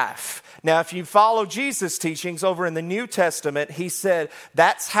chaff. Now, if you follow Jesus' teachings over in the New Testament, he said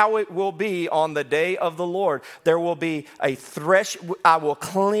that's how it will be on the day of the Lord. There will be I will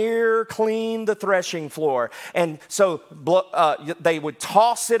clean the threshing floor. And so they would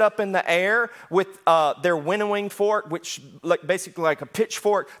toss it up in the air with their winnowing fork, which basically like a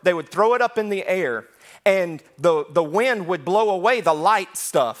pitchfork. They would throw it up in the air, and the wind would blow away the light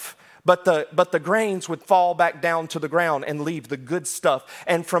stuff. But the grains would fall back down to the ground and leave the good stuff.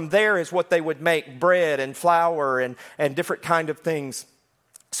 And from there is what they would make bread and flour and different kind of things.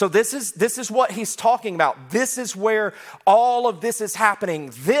 So this is what he's talking about. This is where all of this is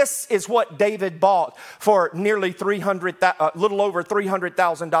happening. This is what David bought for nearly little over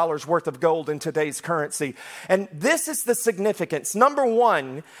 $300,000 worth of gold in today's currency. And this is the significance. Number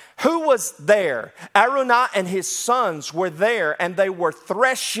one, who was there? Araunah and his sons were there, and they were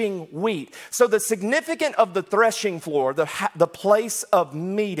threshing wheat. So the significance of the threshing floor, the place of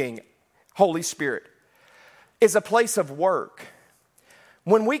meeting, Holy Spirit, is a place of work.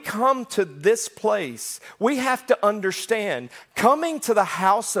 When we come to this place, we have to understand coming to the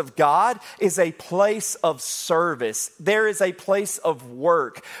house of God is a place of service. There is a place of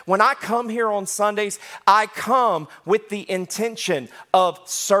work. When I come here on Sundays, I come with the intention of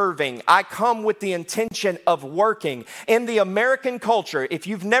serving. I come with the intention of working. In the American culture, if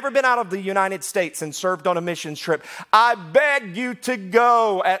you've never been out of the United States and served on a missions trip, I beg you to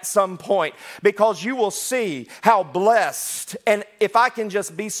go at some point, because you will see how blessed, and if I can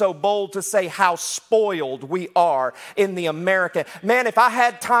just be so bold to say how spoiled we are in the American. Man, if I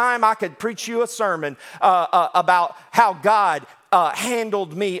had time, I could preach you a sermon about how God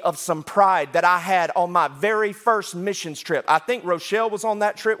handled me of some pride that I had on my very first missions trip. I think Rochelle was on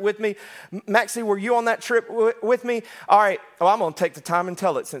that trip with me. Maxie, were you on that trip with me? All right. Well, I'm going to take the time and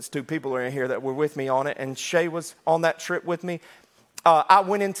tell it, since two people are in here that were with me on it, and Shay was on that trip with me. We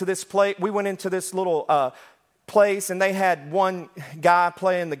went into this little place, and they had one guy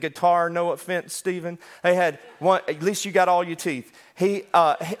playing the guitar. No offense, Stephen. They had one. At least you got all your teeth. He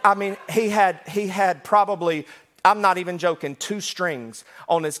had probably, I'm not even joking, 2 strings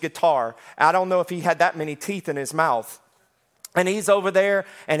on his guitar. I don't know if he had that many teeth in his mouth. And he's over there,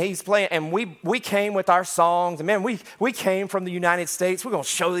 and he's playing, and we came with our songs. And man, we came from the United States. We're going to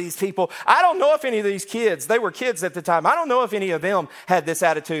show these people. I don't know if any of these kids, they were kids at the time, I don't know if any of them had this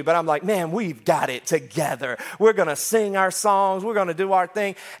attitude, but I'm like, man, we've got it together. We're going to sing our songs. We're going to do our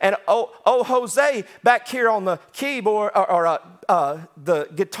thing. And Jose back here on the keyboard or the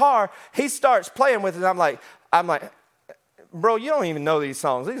guitar, he starts playing with it. I'm like, bro, you don't even know these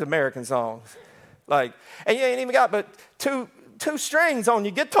songs. These American songs. And you ain't even got but two strings on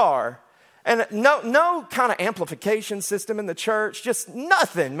your guitar, and no kind of amplification system in the church, just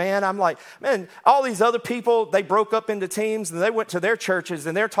nothing, man. I'm like, man, all these other people, they broke up into teams, and they went to their churches,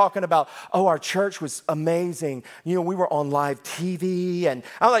 and they're talking about, oh, our church was amazing. You know, we were on live TV, and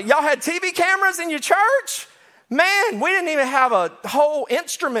I'm like, y'all had TV cameras in your church? Man, we didn't even have a whole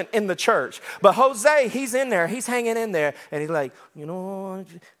instrument in the church. But Jose, he's in there. He's hanging in there. And he's like, you know,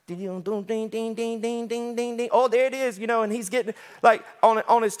 ding, ding, ding, ding, ding, ding, ding. Oh, there it is, you know, and he's getting like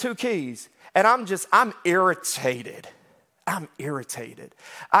on his 2 keys. And I'm irritated.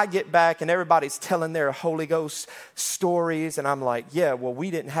 I get back, and everybody's telling their Holy Ghost stories. And I'm like, yeah, well,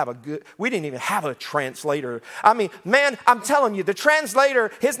 we didn't even have a translator. I mean, man, I'm telling you, the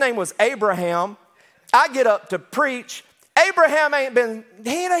translator, his name was Abraham. I get up to preach. Abraham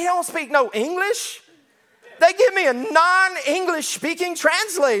he don't speak no English. They give me a non-English speaking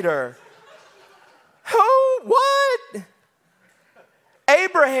translator. What?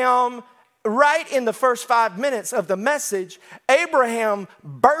 Abraham, right in the first 5 minutes of the message, Abraham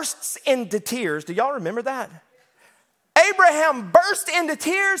bursts into tears. Do y'all remember that? Abraham burst into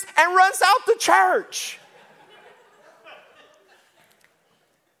tears and runs out the church.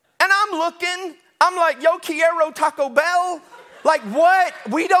 And I'm looking, I'm like, yo quiero Taco Bell. Like, what?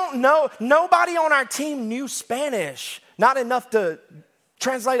 We don't know. Nobody on our team knew Spanish. Not enough to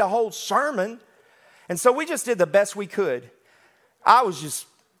translate a whole sermon. And so we just did the best we could. I was just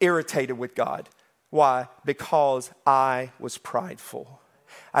irritated with God. Why? Because I was prideful.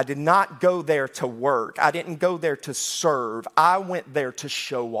 I did not go there to work. I didn't go there to serve. I went there to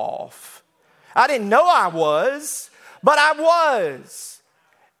show off. I didn't know I was, but I was.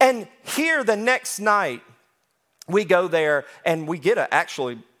 And here the next night, we go there and we get an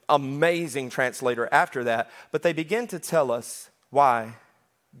actually amazing translator after that. But they begin to tell us why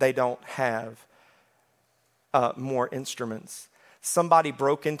they don't have more instruments. Somebody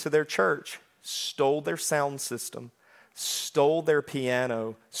broke into their church, stole their sound system, stole their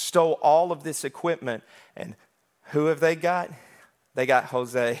piano, stole all of this equipment. And who have they got? They got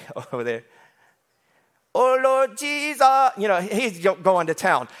Jose over there. Oh, Lord Jesus. You know, he's going to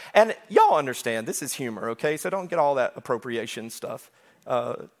town. And y'all understand, this is humor, okay? So don't get all that appropriation stuff.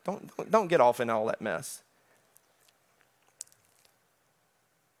 Don't get off in all that mess.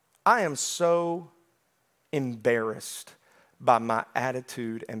 I am so embarrassed by my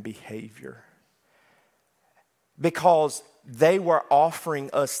attitude and behavior because they were offering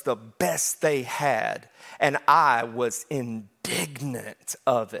us the best they had, and I was indignant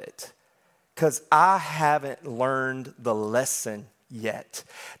of it because I haven't learned the lesson yet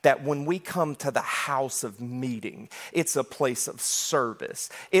that when we come to the house of meeting, it's a place of service.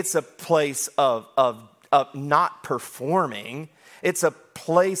 It's a place of not performing. It's a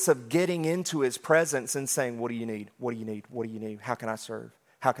place of getting into his presence and saying, what do you need? What do you need? What do you need? How can I serve?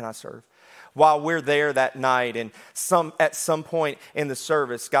 How can I serve? While we're there that night, and at some point in the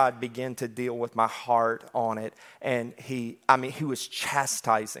service, God began to deal with my heart on it. And he was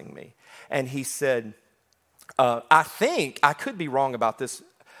chastising me. And he said, I think, I could be wrong about this,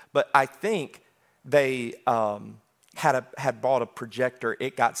 but I think they had bought a projector.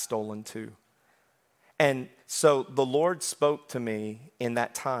 It got stolen too. And so the Lord spoke to me in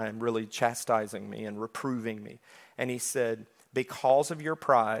that time, really chastising me and reproving me. And he said, because of your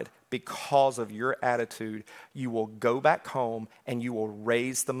pride, because of your attitude, you will go back home and you will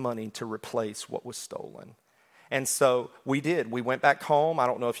raise the money to replace what was stolen. And so we did. We went back home. I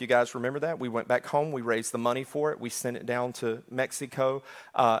don't know if you guys remember that. We went back home. We raised the money for it. We sent it down to Mexico.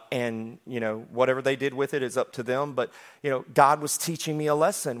 And, you know, whatever they did with it is up to them. But, you know, God was teaching me a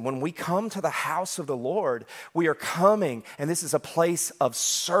lesson. When we come to the house of the Lord, we are coming, and this is a place of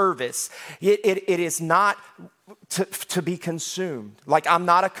service. It is not to be consumed. Like, I'm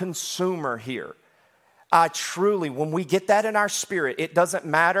not a consumer here. I truly, when we get that in our spirit, it doesn't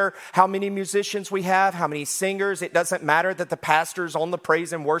matter how many musicians we have, how many singers. It doesn't matter that the pastor's on the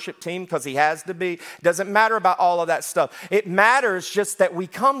praise and worship team because he has to be. It doesn't matter about all of that stuff. It matters just that we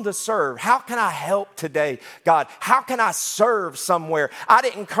come to serve. How can I help today, God? How can I serve somewhere? I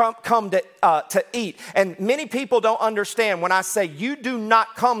didn't come to eat. And many people don't understand when I say you do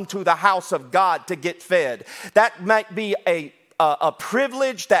not come to the house of God to get fed. That might be a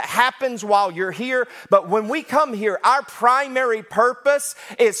privilege that happens while you're here. But when we come here, our primary purpose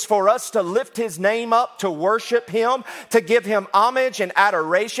is for us to lift his name up, to worship him, to give him homage and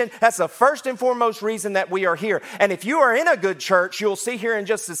adoration. That's the first and foremost reason that we are here. And if you are in a good church, you'll see here in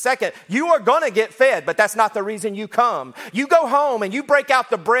just a second, you are going to get fed, but that's not the reason you come. You go home and you break out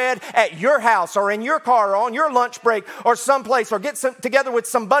the bread at your house or in your car or on your lunch break or someplace or get together with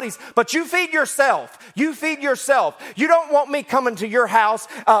some buddies, but you feed yourself. You feed yourself. You don't want me coming to your house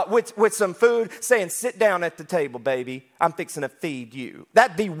with some food saying, sit down at the table, baby. I'm fixing to feed you.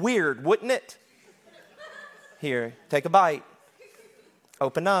 That'd be weird, wouldn't it? Here, take a bite.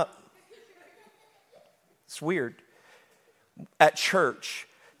 Open up. It's weird. At church,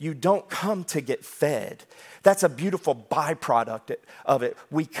 you don't come to get fed. That's a beautiful byproduct of it.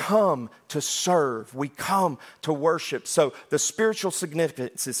 We come to serve. We come to worship. So the spiritual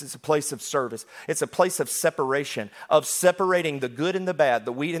significance is a place of service. It's a place of separation, of separating the good and the bad,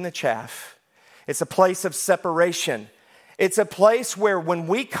 the wheat and the chaff. It's a place of separation. It's a place where when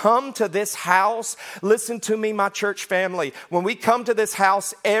we come to this house, listen to me, my church family, when we come to this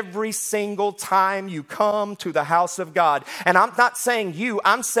house, every single time you come to the house of God, and I'm not saying you,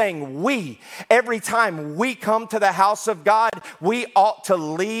 I'm saying we, every time we come to the house of God, we ought to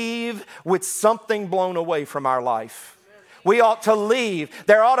leave with something blown away from our life. We ought to leave.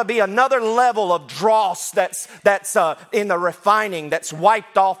 There ought to be another level of dross that's in the refining that's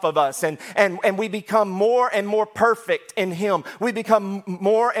wiped off of us. And we become more and more perfect in him. We become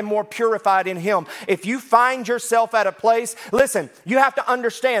more and more purified in him. If you find yourself at a place, listen, you have to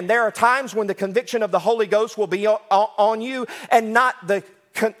understand there are times when the conviction of the Holy Ghost will be on you and not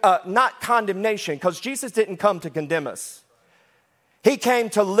condemnation, because Jesus didn't come to condemn us. He came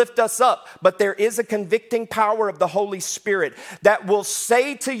to lift us up, but there is a convicting power of the Holy Spirit that will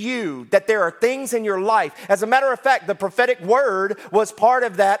say to you that there are things in your life. As a matter of fact, the prophetic word was part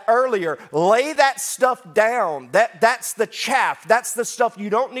of that earlier. Lay that stuff down. That's the chaff. That's the stuff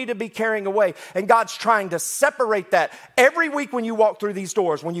you don't need to be carrying away. And God's trying to separate that. Every week when you walk through these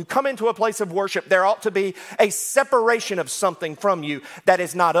doors, when you come into a place of worship, there ought to be a separation of something from you that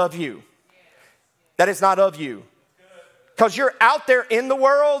is not of you. That is not of you. Because you're out there in the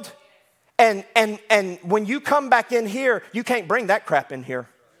world, and when you come back in here, you can't bring that crap in here.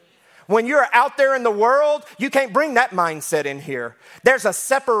 When you're out there in the world, you can't bring that mindset in here. There's a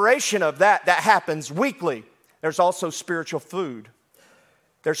separation of that happens weekly. There's also spiritual food.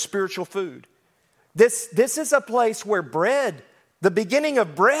 There's spiritual food. This is a place where bread, the beginning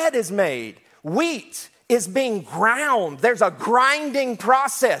of bread is made. Wheat is being ground. There's a grinding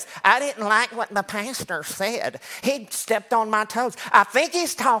process. I didn't like what the pastor said. He stepped on my toes. I think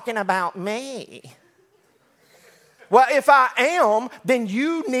he's talking about me. Well, if I am, then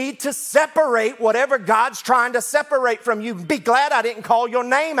you need to separate whatever God's trying to separate from you. Be glad I didn't call your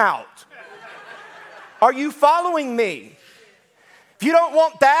name out. Are you following me? If you don't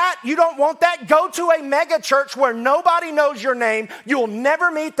want that, go to a mega church where nobody knows your name. You'll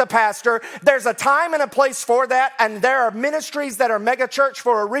never meet the pastor. There's a time and a place for that, and there are ministries that are mega church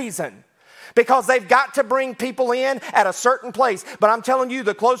for a reason. Because they've got to bring people in at a certain place. But I'm telling you,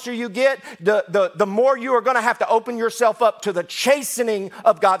 the closer you get, the more you are going to have to open yourself up to the chastening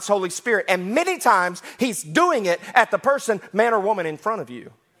of God's Holy Spirit. And many times, He's doing it at the person, man or woman, in front of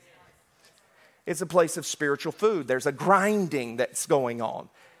you. It's a place of spiritual food. There's a grinding that's going on.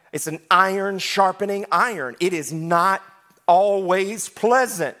 It's an iron sharpening iron. It is not always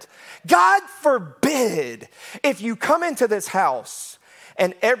pleasant. God forbid if you come into this house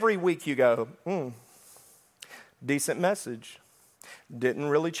and every week you go, decent message. Didn't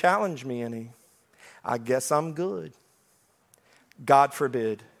really challenge me any. I guess I'm good. God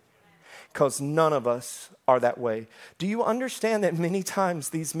forbid. Because none of us are that way. Do you understand that many times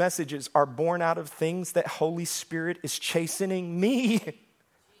these messages are born out of things that Holy Spirit is chastening me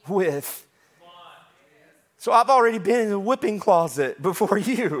with? So I've already been in the whipping closet before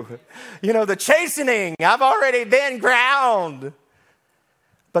you. You know, the chastening, I've already been ground.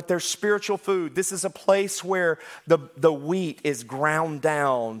 But there's spiritual food. This is a place where the wheat is ground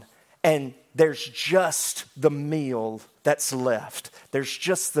down and there's just the meal that's left. There's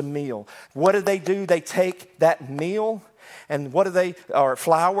just the meal. What do? They take that meal and or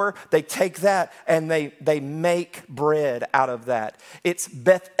flour, they take that and they make bread out of that. It's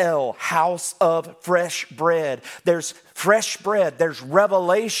Bethel, house of fresh bread. There's fresh bread. There's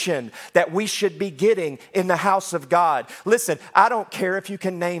revelation that we should be getting in the house of God. Listen, I don't care if you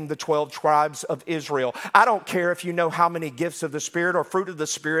can name the 12 tribes of Israel. I don't care if you know how many gifts of the Spirit or fruit of the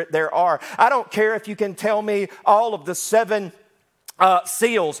Spirit there are. I don't care if you can tell me all of the 7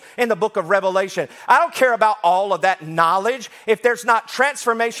 seals in the book of Revelation. I don't care about all of that knowledge. If there's not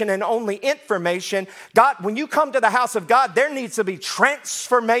transformation and only information, God, when you come to the house of God, there needs to be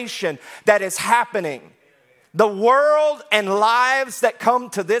transformation that is happening. The world and lives that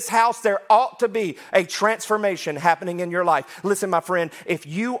come to this house, there ought to be a transformation happening in your life. Listen, my friend, if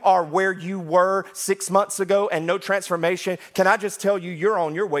you are where you were 6 months ago and no transformation, can I just tell you, you're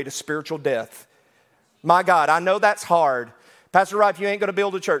on your way to spiritual death. My God, I know that's hard. Pastor Rife, you ain't going to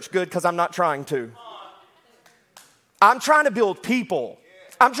build a church. Good, because I'm not trying to. I'm trying to build people.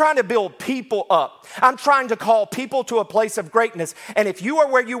 I'm trying to build people up. I'm trying to call people to a place of greatness. And if you are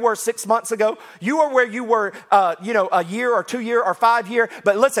where you were 6 months ago, you are where you were, a year or 2 year or 5 year.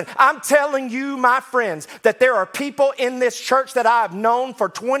 But listen, I'm telling you, my friends, that there are people in this church that I've known for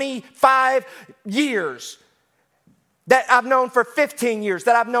 25 years, that I've known for 15 years,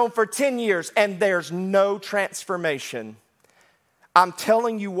 that I've known for 10 years, and there's no transformation. I'm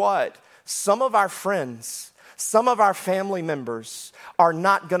telling you what, some of our friends, some of our family members are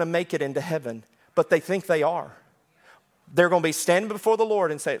not going to make it into heaven, but they think they are. They're going to be standing before the Lord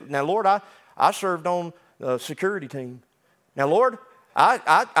and say, now, Lord, I served on the security team. Now, Lord,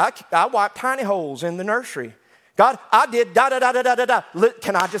 I wiped tiny holes in the nursery. God, I did da-da-da-da-da-da.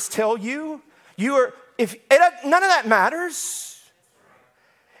 Can I just tell you, none of that matters.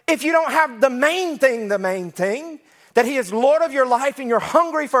 If you don't have the main thing, that He is Lord of your life and you're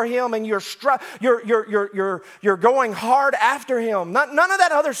hungry for Him and you're going hard after Him. None of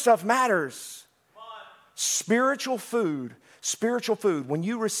that other stuff matters. Spiritual food. When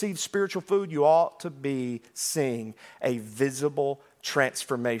you receive spiritual food, you ought to be seeing a visible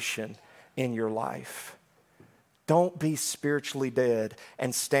transformation in your life. Don't be spiritually dead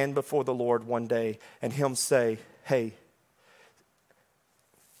and stand before the Lord one day and Him say, hey,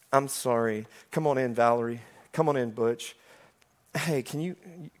 I'm sorry. Come on in, Valerie. Come on in, Butch. Hey, you're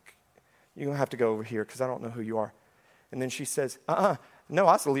going to have to go over here because I don't know who you are. And then she says, no,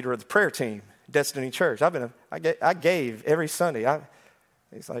 I was the leader of the prayer team, Destiny Church. I gave every Sunday.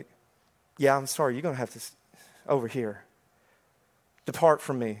 He's like, yeah, I'm sorry. You're going to have to over here. Depart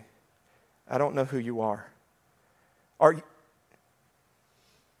from me. I don't know who you are.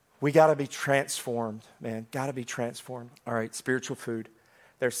 We got to be transformed, man. Got to be transformed. All right, spiritual food.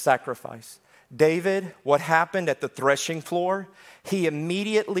 There's sacrifice. David, what happened at the threshing floor? He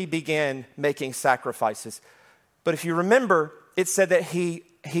immediately began making sacrifices. But if you remember, it said that he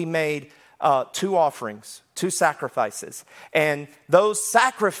made 2 offerings, 2 sacrifices. And those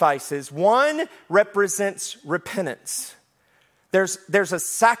sacrifices, one represents repentance. There's a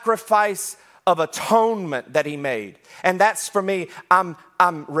sacrifice of atonement that he made. And that's for me, I'm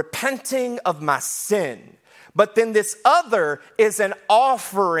repenting of my sin. But then this other is an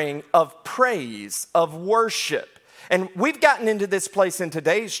offering of praise, of worship. And we've gotten into this place in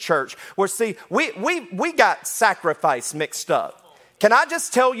today's church where, see, we got sacrifice mixed up. Can I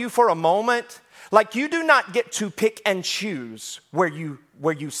just tell you for a moment, like, you do not get to pick and choose where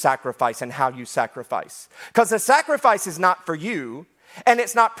you sacrifice and how you sacrifice. Because the sacrifice is not for you, and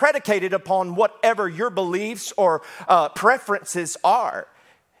it's not predicated upon whatever your beliefs or preferences are.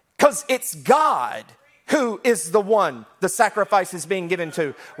 Because it's God who is the one the sacrifice is being given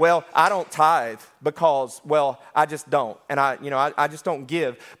to. Well, I don't tithe because, well, I just don't. And I just don't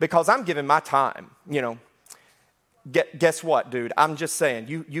give because I'm giving my time, Guess what, dude? I'm just saying,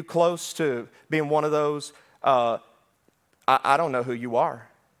 you close to being one of those, I don't know who you are.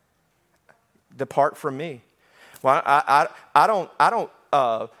 Depart from me. Well, I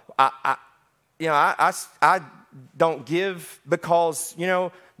don't give because,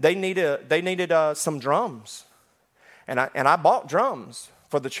 they needed some drums. And I bought drums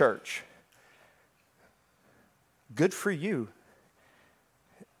for the church. Good for you.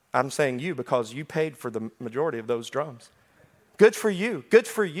 I'm saying you because you paid for the majority of those drums. Good for you. Good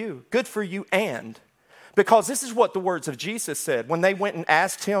for you. Good for you. And because this is what the words of Jesus said when they went and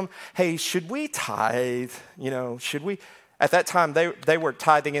asked him, hey, should we tithe? Should we? At that time, they were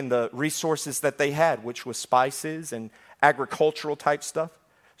tithing in the resources that they had, which was spices and agricultural type stuff.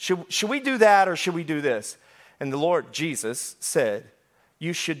 Should we do that or should we do this? And the Lord Jesus said,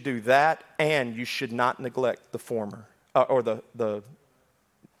 you should do that and you should not neglect the former, the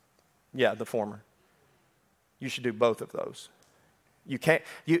former. You should do both of those. You can't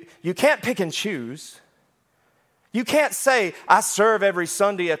pick and choose. You can't say, I serve every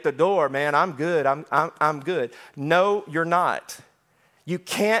Sunday at the door, man, I'm good, I'm good. No, you're not. You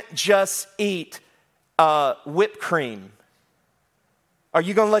can't just eat whipped cream. Are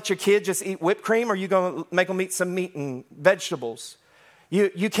you going to let your kid just eat whipped cream or are you going to make them eat some meat and vegetables?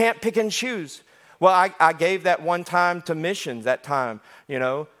 You can't pick and choose. Well, I gave that one time to missions that time,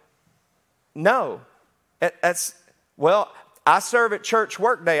 No. I serve at church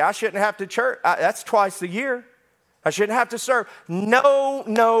work day. I shouldn't have to church. That's twice a year. I shouldn't have to serve. No,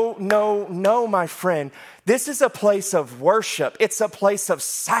 my friend. This is a place of worship. It's a place of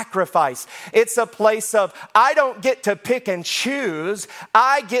sacrifice. It's a place of, I don't get to pick and choose.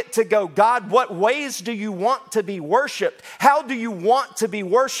 I get to go, God, what ways do you want to be worshiped? How do you want to be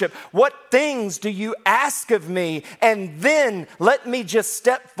worshiped? What things do you ask of me? And then let me just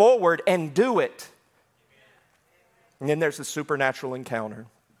step forward and do it. And then there's a supernatural encounter.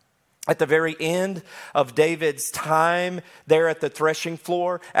 At the very end of David's time there at the threshing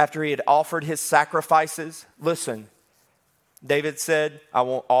floor, after he had offered his sacrifices, listen, David said, I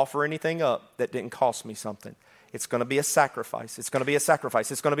won't offer anything up that didn't cost me something. It's going to be a sacrifice. It's going to be a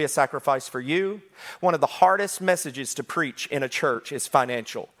sacrifice. It's going to be a sacrifice for you. One of the hardest messages to preach in a church is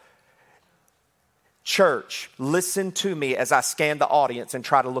financial. Church, listen to me as I scan the audience and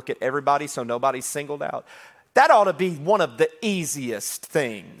try to look at everybody so nobody's singled out. That ought to be one of the easiest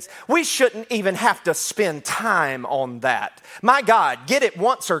things. We shouldn't even have to spend time on that. My God, get it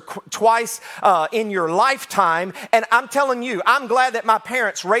once or twice in your lifetime. And I'm telling you, I'm glad that my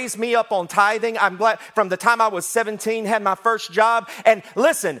parents raised me up on tithing. I'm glad from the time I was 17, had my first job. And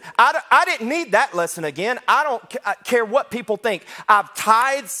listen, I didn't need that lesson again. I don't care what people think. I've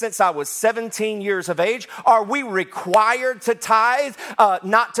tithed since I was 17 years of age. Are we required to tithe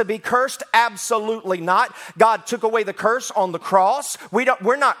not to be cursed? Absolutely not. God took away the curse on the cross.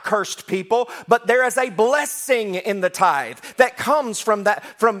 We're not cursed people, but there is a blessing in the tithe that comes from that,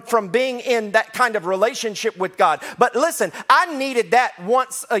 from being in that kind of relationship with God. But listen, I needed that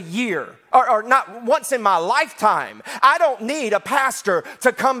once a year, or not once in my lifetime. I don't need a pastor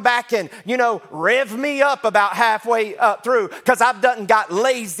to come back and, rev me up about halfway through because I've got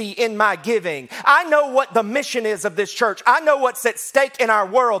lazy in my giving. I know what the mission is of this church. I know what's at stake in our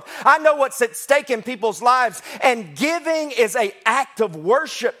world. I know what's at stake in people's lives. And giving is an act of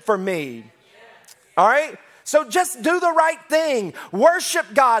worship for me. All right? So just do the right thing. Worship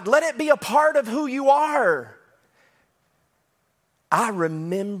God. Let it be a part of who you are. I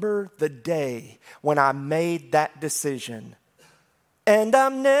remember the day when I made that decision. And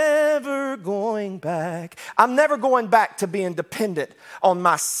I'm never going back. I'm never going back to being dependent on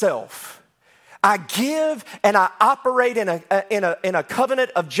myself. I give and I operate in a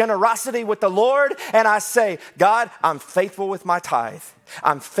covenant of generosity with the Lord. And I say, God, I'm faithful with my tithe.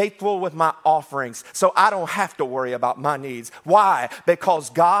 I'm faithful with my offerings, so I don't have to worry about my needs. Why? Because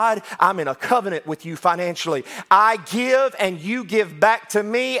God, I'm in a covenant with you financially. I give and you give back to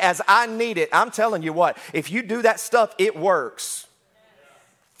me as I need it. I'm telling you what, if you do that stuff, it works.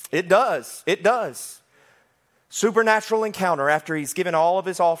 It does. It does. Supernatural encounter after he's given all of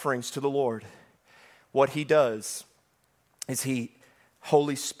his offerings to the Lord. What he does is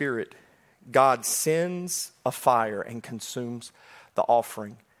Holy Spirit, God sends a fire and consumes the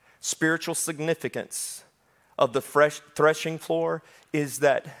offering. Spiritual significance of the threshing floor is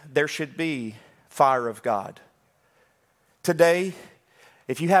that there should be fire of God. Today,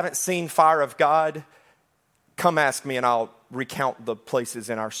 if you haven't seen fire of God, come ask me and I'll recount the places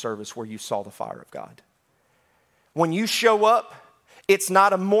in our service where you saw the fire of God. When you show up, it's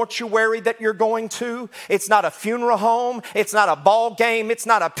not a mortuary that you're going to. It's not a funeral home. It's not a ball game. It's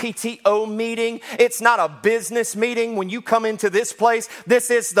not a PTO meeting. It's not a business meeting. When you come into this place,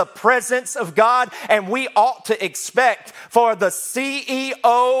 this is the presence of God, and we ought to expect for the CEO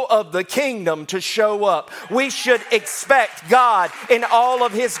of the kingdom to show up. We should expect God in all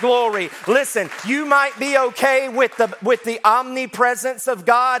of his glory. Listen, you might be okay with the omnipresence of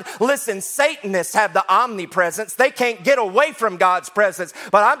God. Listen, Satanists have the omnipresence. They can't get away from God's presence.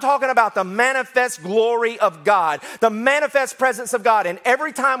 But I'm talking about the manifest glory of God, the manifest presence of God. And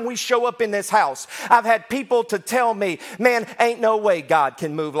every time we show up in this house, I've had people to tell me, man, ain't no way God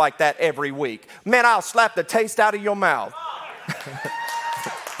can move like that every week. Man, I'll slap the taste out of your mouth.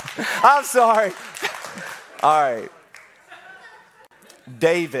 I'm sorry. All right.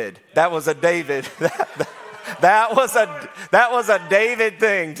 David. That was a David. That was a David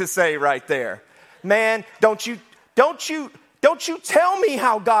thing to say right there. Man, don't you tell me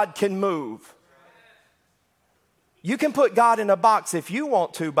how God can move. You can put God in a box if you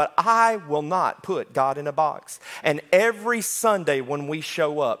want to, but I will not put God in a box. And every Sunday when we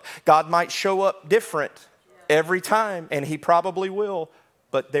show up, God might show up different every time, and he probably will,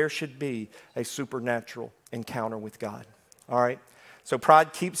 but there should be a supernatural encounter with God. All right? So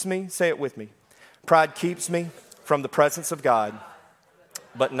pride keeps me, say it with me. Pride keeps me from the presence of God,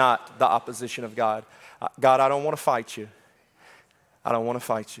 but not the opposition of God. God, I don't want to fight you. I don't want to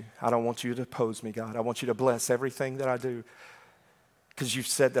fight you. I don't want you to oppose me, God. I want you to bless everything that I do because you've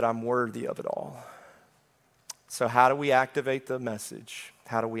said that I'm worthy of it all. So how do we activate the message?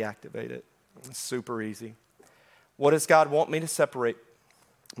 How do we activate it? It's super easy. What does God want me to separate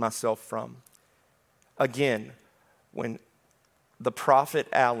myself from? Again, when the prophet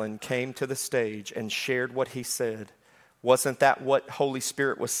Allen came to the stage and shared what he said, wasn't that what Holy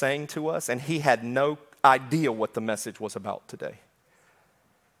Spirit was saying to us? And he had no idea what the message was about today.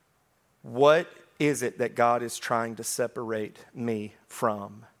 What is it that God is trying to separate me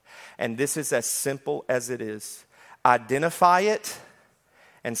from? And this is as simple as it is. Identify it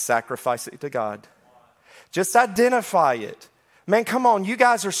and sacrifice it to God. Just identify it. Man, come on, you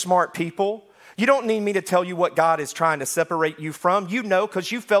guys are smart people. You don't need me to tell you what God is trying to separate you from. You know,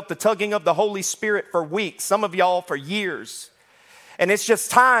 because you felt the tugging of the Holy Spirit for weeks, some of y'all for years. And it's just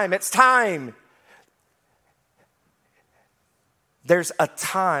time. It's time. There's a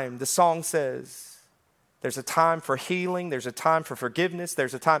time, the song says, there's a time for healing, there's a time for forgiveness, there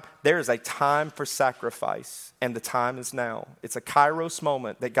is a time for sacrifice, and the time is now. It's a Kairos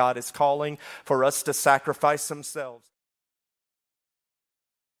moment that God is calling for us to sacrifice themselves.